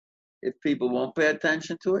it. If people won't pay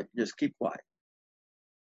attention to it, just keep quiet.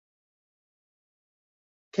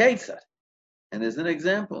 Ketzad, and there's an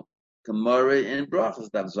example. Gemara in Brachos,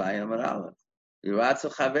 Daf Zayin Amud Aleph. Yiratzu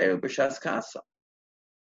chaveru b'shas kasa.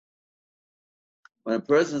 When a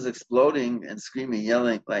person is exploding and screaming,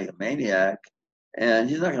 yelling like a maniac, and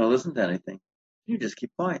he's not going to listen to anything, you just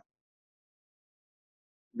keep quiet.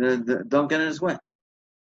 Don't get in his way.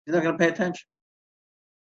 He's not going to pay attention.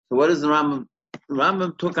 So what is the Rambam? The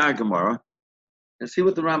Rambam took our Gemara and see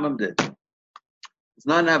what the Rambam did. It's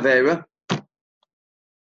not an Avera.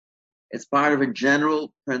 It's part of a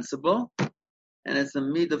general principle, and it's a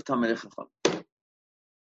mid of Talmidei Chacham.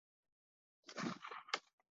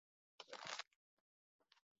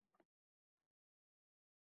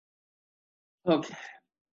 Okay.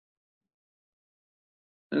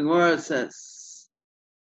 The Gemara says,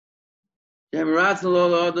 Something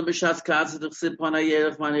the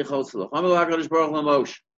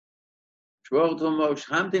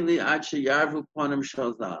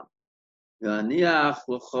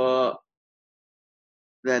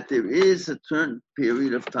that there is a certain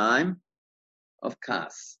period of time of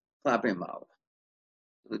kas, klapei malach.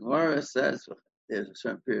 The Gemara says there's a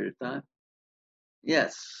certain period of time.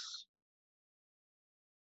 Yes,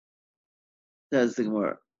 says the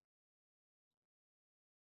Gemara.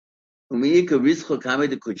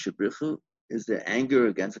 Is there anger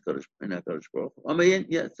against the Kadosh Baruch Hu?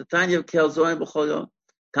 Yes, the Tanya of Kel Zoyin b'chol yom.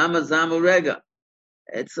 Kama zamu rega.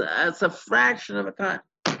 It's a fraction of a time.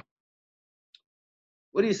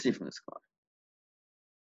 What do you see from this card?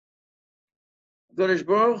 Kadosh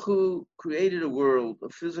Baruch Hu created a world, a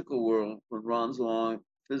physical world, that runs along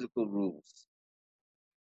physical rules.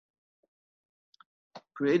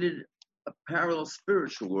 Created a parallel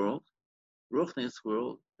spiritual world, Ruchnis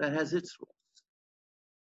world, that has its rules.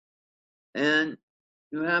 And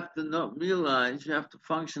you have to realize you have to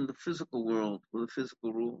function the physical world with the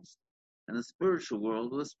physical rules, and the spiritual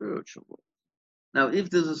world with the spiritual rules. Now, if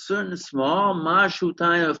there's a certain small mashu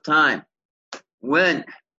time of time when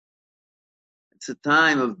it's a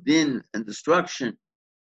time of din and destruction,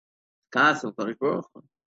 so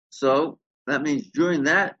that means during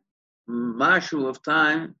that mashu of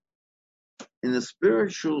time, in the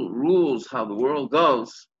spiritual rules, how the world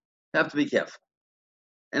goes, you have to be careful.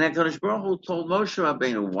 And HaKadosh Baruch Hu told Moshe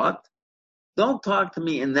Rabbeinu, what? Don't talk to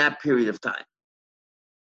me in that period of time.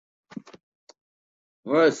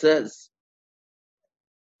 Where it says,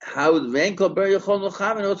 how and no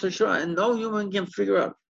human can figure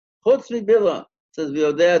out. Chutz Bila says,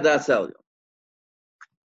 V'yodea das elyon.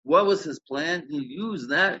 What was his plan? He used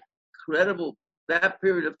that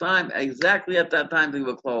period of time, exactly at that time to give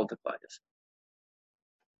a call to Klal.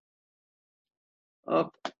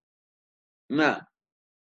 Okay. Now,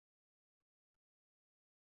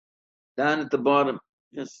 down at the bottom,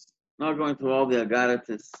 just not going through all the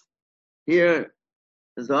Agaritis. Here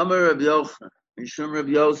is Amar Rabbi Yochanan, Mishum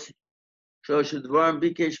Rabbi Yossi, Shosh Dvarim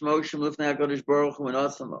Bikesh Moshe Lifnei HaKadosh Baruch Hu and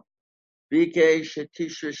Asamo, Bikesh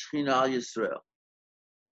Shetisha Shechina Al Yisrael,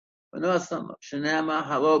 and Asamo, Shenema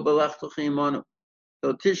Halo Belach Tochimonu,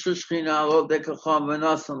 So Tisha Shechina Al Dekacham and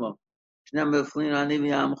Asamo, Shenema Beflin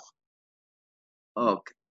Anivi Amch.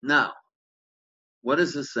 Okay, now, what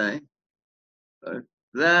does it say?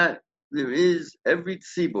 That there is every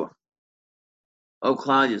tzibur of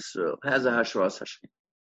Klal Yisrael has a Hashras Hashem.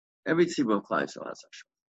 Every tzibur of Klal Yisrael has Hashras.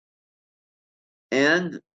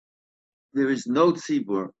 And there is no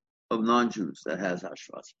tzibur of non-Jews that has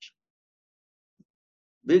Hashras Hashem.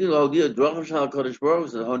 Big Odia Drachim Shal Kodesh Baruch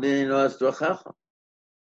says Hodin Noas Drachacha.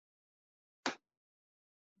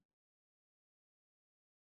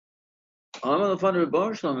 I'm on the fun of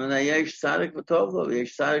Rebbeinu Shalom, and Yesh Tzadik V'Tovlo,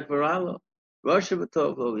 Yesh Tzadik V'Ralo, Rosh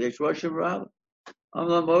V'Tovlo, Yesh Rosh V'Ralo.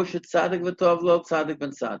 I'm on Moshe Tzadik V'Tovlo, Tzadik Ben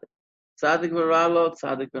Tzadik. Tzadik V'Ralo,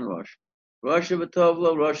 Tzadik Ben Rosh. Rosh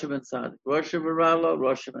V'Tovlo, Rosh Ben Tzadik. Rosh V'Ralo,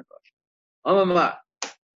 Rosh Ben Rosh. Amar.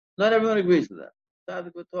 Not everyone agrees with that.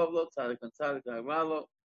 Tzadik V'Tovlo, Tzadik Ben Tzadik, V'Ralo,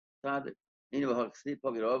 Tzadik. Inu V'Haksti,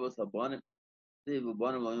 Pogir Ovos, Habonim, Steve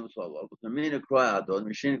V'Bonim, Loyim Solo. Kamina Kroy Adon,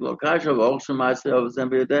 Mishin Glokasha, V'Ochshem Ma'aseh Ovos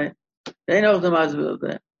Embiyadei. They know the Ma'aseh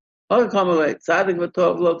Embiyadei. Okay, come away. Tzadik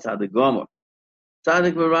V'Tovlo, Tzadik Gomer.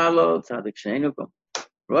 Tzadik V'Ralo, Tzadik Sheinukom.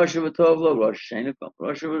 Rosh V'Tovlo, Rosh Sheinukom.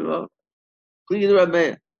 Rosh V'Ralo. Please,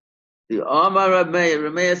 Rabbi. The Amar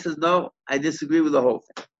Rabbi says, no, I disagree with the whole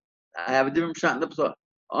thing. I have a different shot in the plot.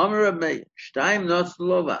 Amar Rabbi, Shtaim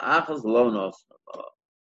Noslo v'Achaz Lo Noslo.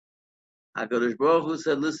 HaKadosh Baruch Hu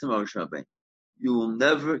said, listen, Moshe Rabbeinu, you will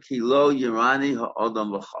never kilo Yerani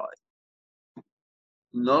ha'odam v'chai.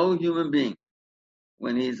 No human being,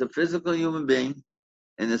 when he's a physical human being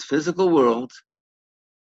in this physical world,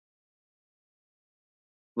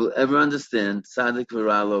 will ever understand Tzadik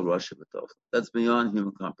V'Ralo Rosh V'Tov. That's beyond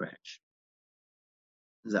human comprehension.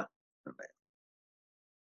 So,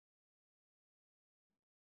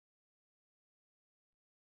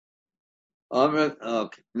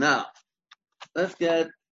 okay, now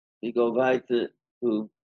we go back to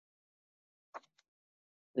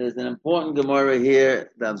there's an important Gemara here,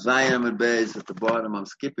 that Zayin Amud Beis at the bottom. I'm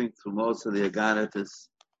skipping through most of the Agaritis.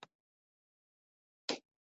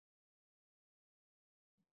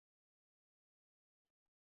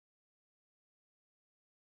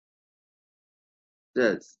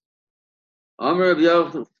 Says, Amar Rabbi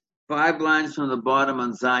Yochanan, 5 lines from the bottom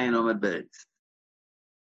on Zayin Amud Beis.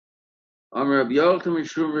 Amar Rabbi Yochanan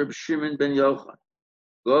Mishum Rabbi Shimon ben Yochai,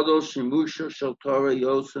 Godol Shimusha Shel Torah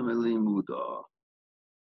Yosem Elimudah.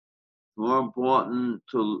 More important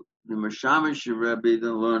to the Mashamish Rebbe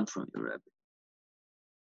than learn from your Rebbe.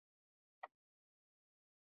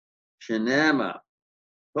 Shenema,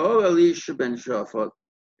 Kol Elisha ben Shafat,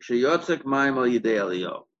 Sheyotzek Maim Al Yidei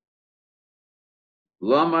Eliyahu.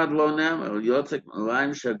 Lomad Lo Nem El Yotzek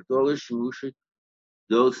Malayim Shagdol Shimusha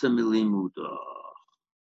Yosem Elimudah.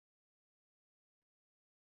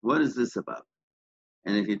 What is this about?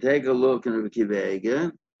 And if you take a look in Rabbi Akiva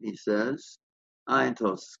Eiger, he says, Ayin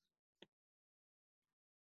Tos.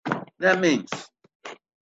 That means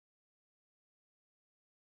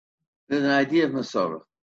there's an idea of Masorah.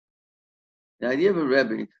 The idea of a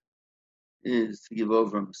Rebbe is to give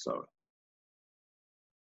over a Masorah.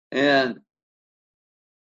 And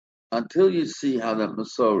until you see how that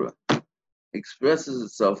Masorah expresses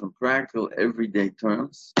itself in practical, everyday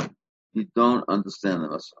terms, you don't understand the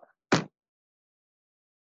Masorah.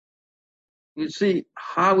 You see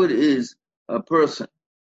how it is a person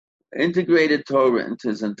integrated Torah into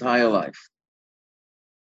his entire life,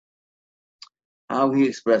 how he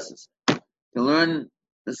expresses it. To learn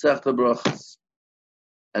the Sefta Brachas,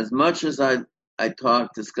 as much as I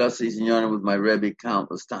discuss these in Yonah with my Rebbe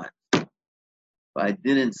countless times, if I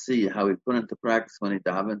didn't see how he put into practice when he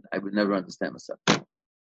davened, I would never understand myself.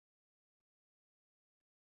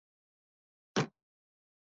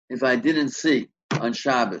 If I didn't see on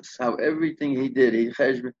Shabbos how everything he did, he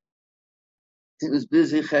was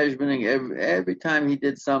busy cheshboning every time he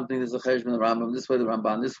did something. There's a cheshbon, the Rambam this way, the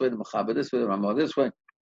Ramban this way, the Mechaber this way, the Ramah this way.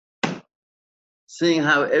 Seeing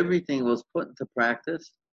how everything was put into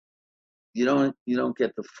practice, you don't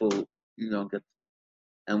get the full. You don't get.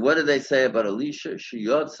 And what did they say about Elisha?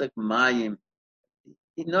 Shiyotzek Mayim.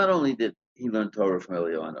 He not only did he learn Torah from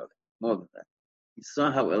Eliyahu, more than that. He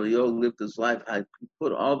saw how Eliyahu lived his life, how he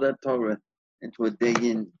put all that Torah into a day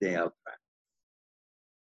in, day out practice.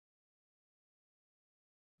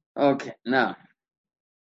 Okay, now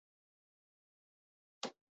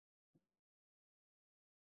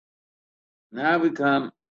we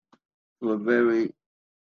come to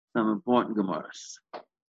some important Gemaras.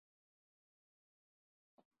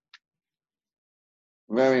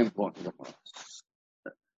 Very important Gemaras.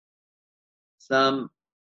 Some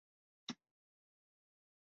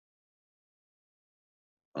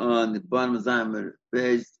on the bottom of Zaymer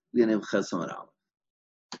page, Yaniv Chesam Aram.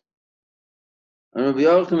 Rabbi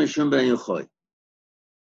Yochanan Mishum ben Yochai.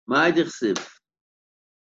 Ma'id Yichsif.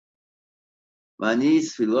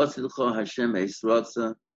 V'anis filosilcho Hashem eis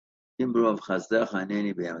rotza timbrov chazdecha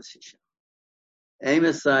aneni b'yam asisha.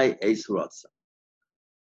 Eimesai eis rotza.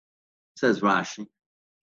 Says Rashi.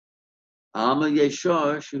 Alma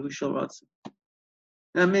yeshor shehu shel rotza.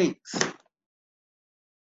 That means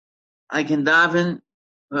I can daven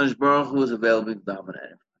HaKadosh Baruch Hu is available to daven at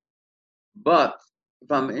him. But if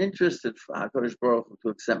I'm interested for HaKadosh Baruch Hu to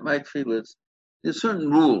accept my tefillahs, there's certain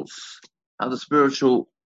rules how the spiritual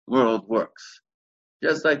world works.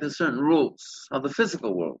 Just like there's certain rules how the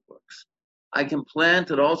physical world works. I can plant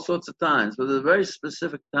at all sorts of times, but there's a very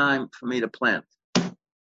specific time for me to plant.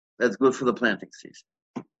 That's good for the planting season.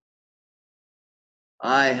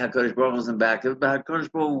 HaKadosh Baruch Hu is in back of it, but HaKadosh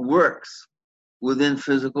Baruch Hu works within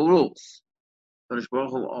physical rules. HaKadosh Baruch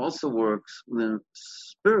Hu also works within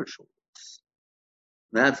spiritual rules.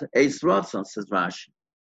 That's Eis Ratzon, says Rashi.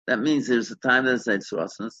 That means there's a time that's Eis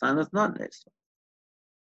Ratzon, and a time that's not Eis Ratzon.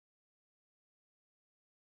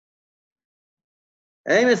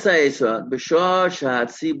 Let's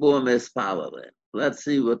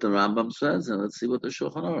see what the Rambam says, and let's see what the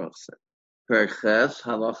Shulchan Aruch says. Perches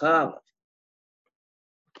Halacha Aleph.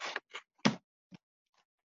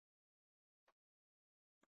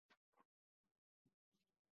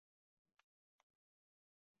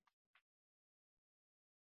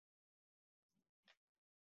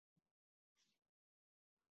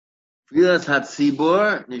 Tfilas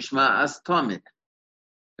Hatzibur Nishma As Tomid.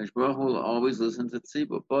 Baruch will always listen to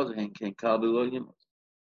Tzibur. Both him can call below him.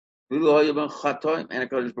 Below him Chatoim and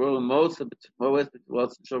HaKadosh Baruch Hu most of it always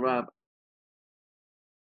was Sharab.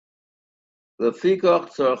 Lefikach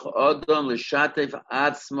tzorach Adam l'shatef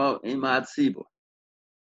atzmo im Hatzibur.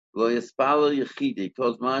 Lo yispalo yechidi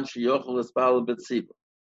kozman sheyochel yispalo b'tzibur.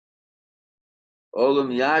 Olam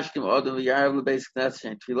yashkim Adam v'yarav l'beis knesset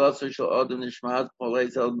and tfiloso shel Adam nishmat polei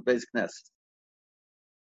zel l'beis knesset.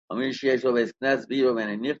 Amin sheyesh l'beis knesset b'iro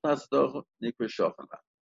v'en nichnas doch nikra shochem.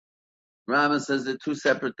 Rambam says they're two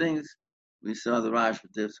separate things. We saw the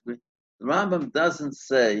Rashi disagree. The Rambam doesn't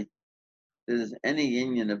say there's any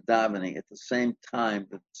union of davening at the same time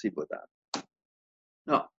that the tzibur davening.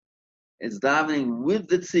 No, it's davening with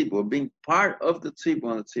the tzibur, being part of the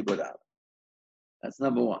tzibur and the tzibur davening. That's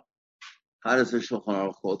number one. How does the Shulchan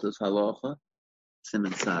Aruch quote this halacha?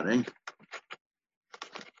 Siman Sareh.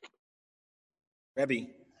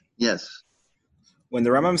 Rebbe. Yes. When the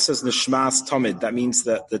Rambam says Nishmas Tomid, that means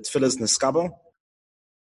that the tefillah is niskabel?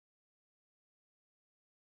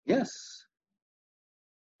 Yes.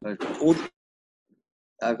 I'm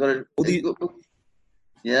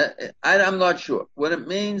not sure. What it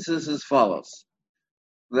means is as follows.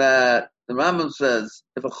 That the Rambam says,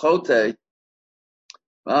 if a chote,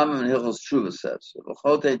 Rambam in Hilchos Tshuva says, if a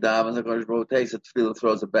chote davens, the HaKadosh Baruch Hu takes a tefillah,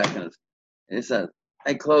 throws it back in his, he says,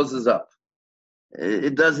 and closes up.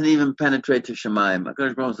 It doesn't even penetrate to Shemayim.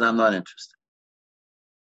 HaKadosh Baruch Hu says, I'm not interested.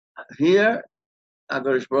 Here,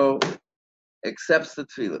 HaKadosh Baruch Hu accepts the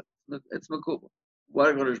tefillah. It's makubal.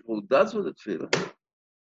 What HaKadosh Baruch Hu does with the tefillah,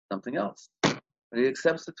 something else. But he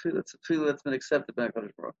accepts the tefillah. It's a tefillah that's been accepted by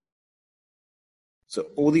HaKadosh Baruch Hu. So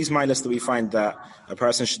all these milas that we find that a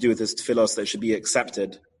person should do with his tefillos that should be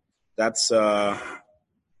accepted, that's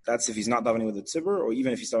if he's not davening with the tzibur, or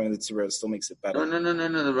even if he's davening with the tzibur, it still makes it better. No.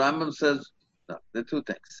 The Rambam says, no, there are two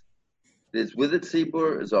things. It's with the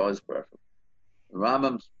tzibur is always perfect. The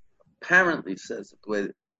Rambam apparently says, the way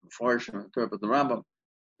the Mepharshim interpret the Rambam,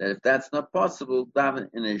 that if that's not possible, daven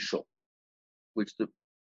in a shul.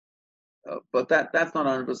 But that's not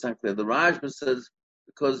 100% clear. The Rajba says,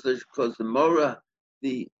 because the Mora,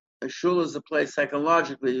 the shul is a place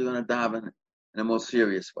psychologically you're going to daven in a more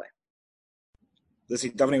serious way. Does he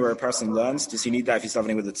davening where a person learns? Does he need that if he's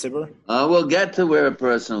davening with the tzibur? We'll get to where a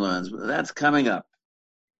person learns, but that's coming up.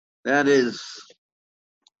 That is,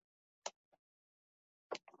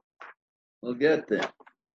 we'll get there.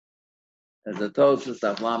 As a Tosfos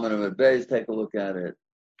Aflaman of a base, take a look at it.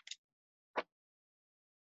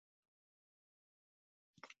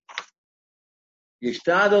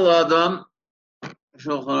 Yishtadel Adam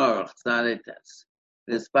Shulchan Aruch Tzadei Tes.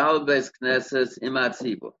 V'yispal Beis Knesses im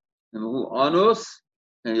HaTzibur. V'hu Onus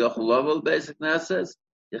and Yochel Lovel Beis Knesses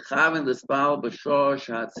Yechaven V'yispal B'shor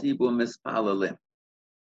SheHaTzibur Mispalalim.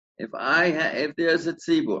 If there's a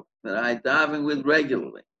tzibur that I daven with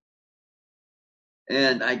regularly,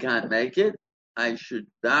 and I can't make it, I should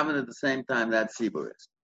daven at the same time that tzibur is.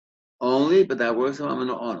 Only, but that works if I'm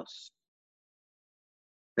an onus.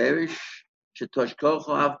 Perish. I'm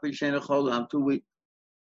 2 weak.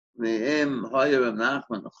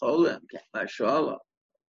 Nachman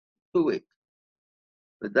 2 week.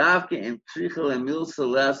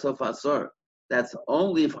 That's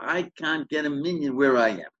only if I can't get a minyan where I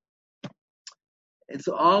am. It's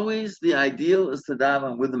always the ideal is to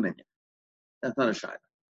daven with a minyan. That's not a shayla.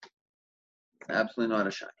 Absolutely not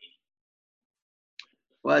a shayla.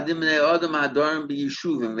 Let's say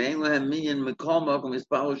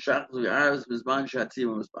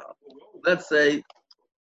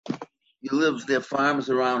you live, there are farms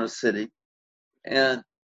around a city, and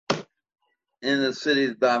in the city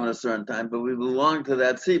it's daven a certain time, but we belong to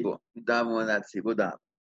that tzibur. We daven when that tzibur daven.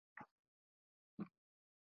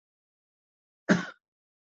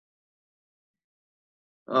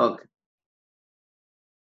 Okay.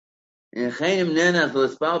 In Chayim Nenach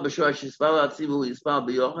l'Yispal b'Shor Yispal HaTzibur Yispal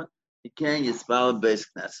b'Yochad Yikain Yispal Beis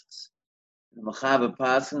Knesses. The Mechaber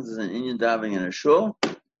Paschal is an Indian davening in a shul,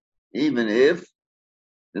 even if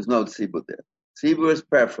there's no tzibur there. Tzibur is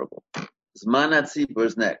preferable. Zman HaTzibur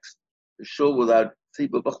is next. The shul without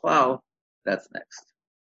tzibur b'chlal, that's next.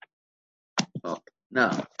 Okay.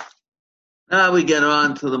 Now we get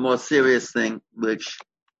on to the more serious thing, which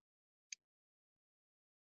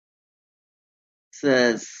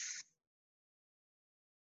says,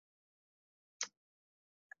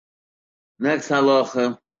 next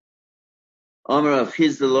halacha, Omer of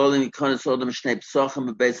Chizda Lolim Yikonis Odom Shnei Psochim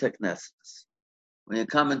B'Beis HaKnesses. When you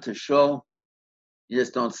come into shul, you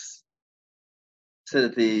just don't sit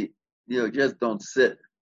at the, just don't sit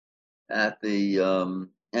at the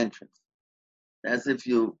entrance. As if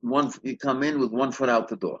you come in with 1 foot out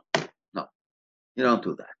the door. No, you don't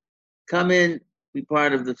do that. Come in, be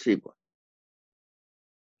part of the tzibur.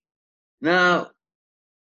 Now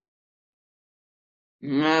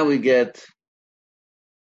we get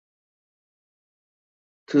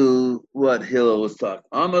to what Hillel was talking.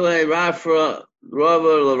 Amalei Rafra Rava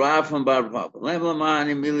Rafam Bar Papa.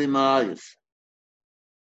 Lemlamani Mili Ma'ayus.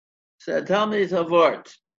 Said, tell me his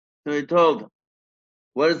avort. So he told him.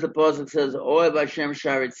 What does the pasuk says? Oev Hashem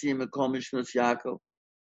Sharitzim Ekol Mishnos Yaakov.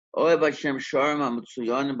 Oev Hashem Sharim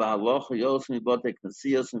HaMetzuyonim Ba'alocha Yos Mibote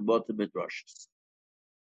Knasiyos Mibote Midrashos.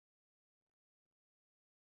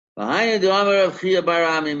 V'hayne the Omer of Chia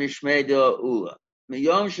Barami Mishmei Ula.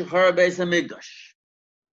 Miyom Shechar Beis HaMikdash.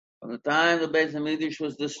 From the time the Beis HaMikdash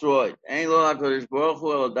was destroyed. Ein lo HaKadosh Baruch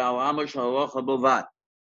Hu El Da'u Amos Halocha B'Vad.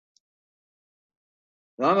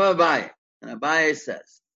 The Omer Abaye. And Abaye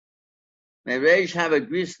says, May Reish have a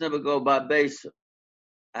gris never go by base.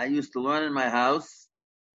 I used to learn in my house,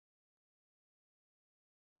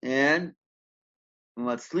 and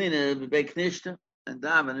Matzlina b'Beit Knishta and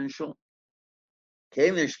daven and shul.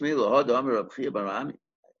 Came in Shmuel Hod Omer Reb Chia Barami.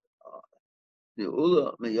 The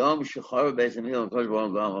Ula Miyom Shechar Beis Hamikdash Kosh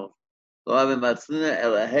Baruch Gamo. Lo Ave Matzlina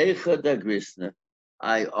Elahecha da Grisna.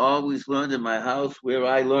 I always learned in my house where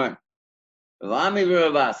I learned. Rami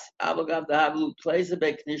Ravasi. Avogam Dahavlu place a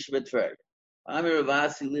Beit Knishta b'Tveria. Rami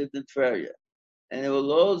Ravasi lived in Tveria, and there were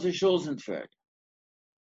loads of shuls in Tveria.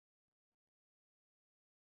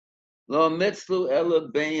 Lo mitzlu ela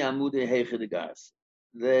ben amudei heichedegas.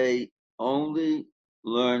 They only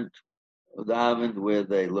learned davened where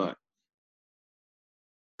they learned.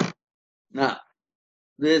 Now,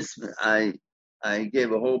 this I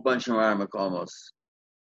gave a whole bunch of Arabic almost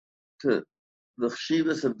to the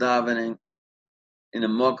chivas of davening in a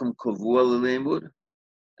mokum kavua limud,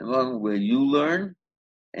 a mokum where you learn.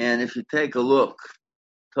 And if you take a look,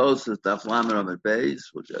 Tosas Daf Lamed Amud Beis,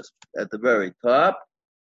 which is at the very top,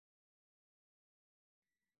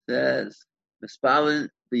 says Mispalin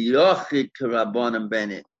biyochid karabonim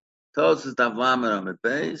beni. Tosas Daf Lamed Amud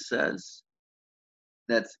Beis says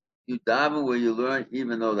that's you daven where you learn,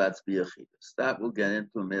 even though that's biyachidus. That we'll get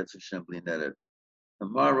into a mitzvah simply netted.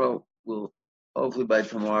 Tomorrow hopefully by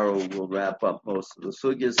tomorrow we'll wrap up most of the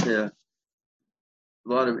sugyas here. A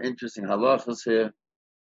lot of interesting halachas here,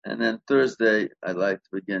 and then Thursday I'd like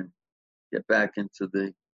to get back into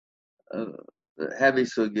the heavy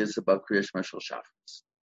sugyas about Kriyash Mashal Shachris.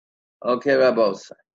 Okay, Rabbos.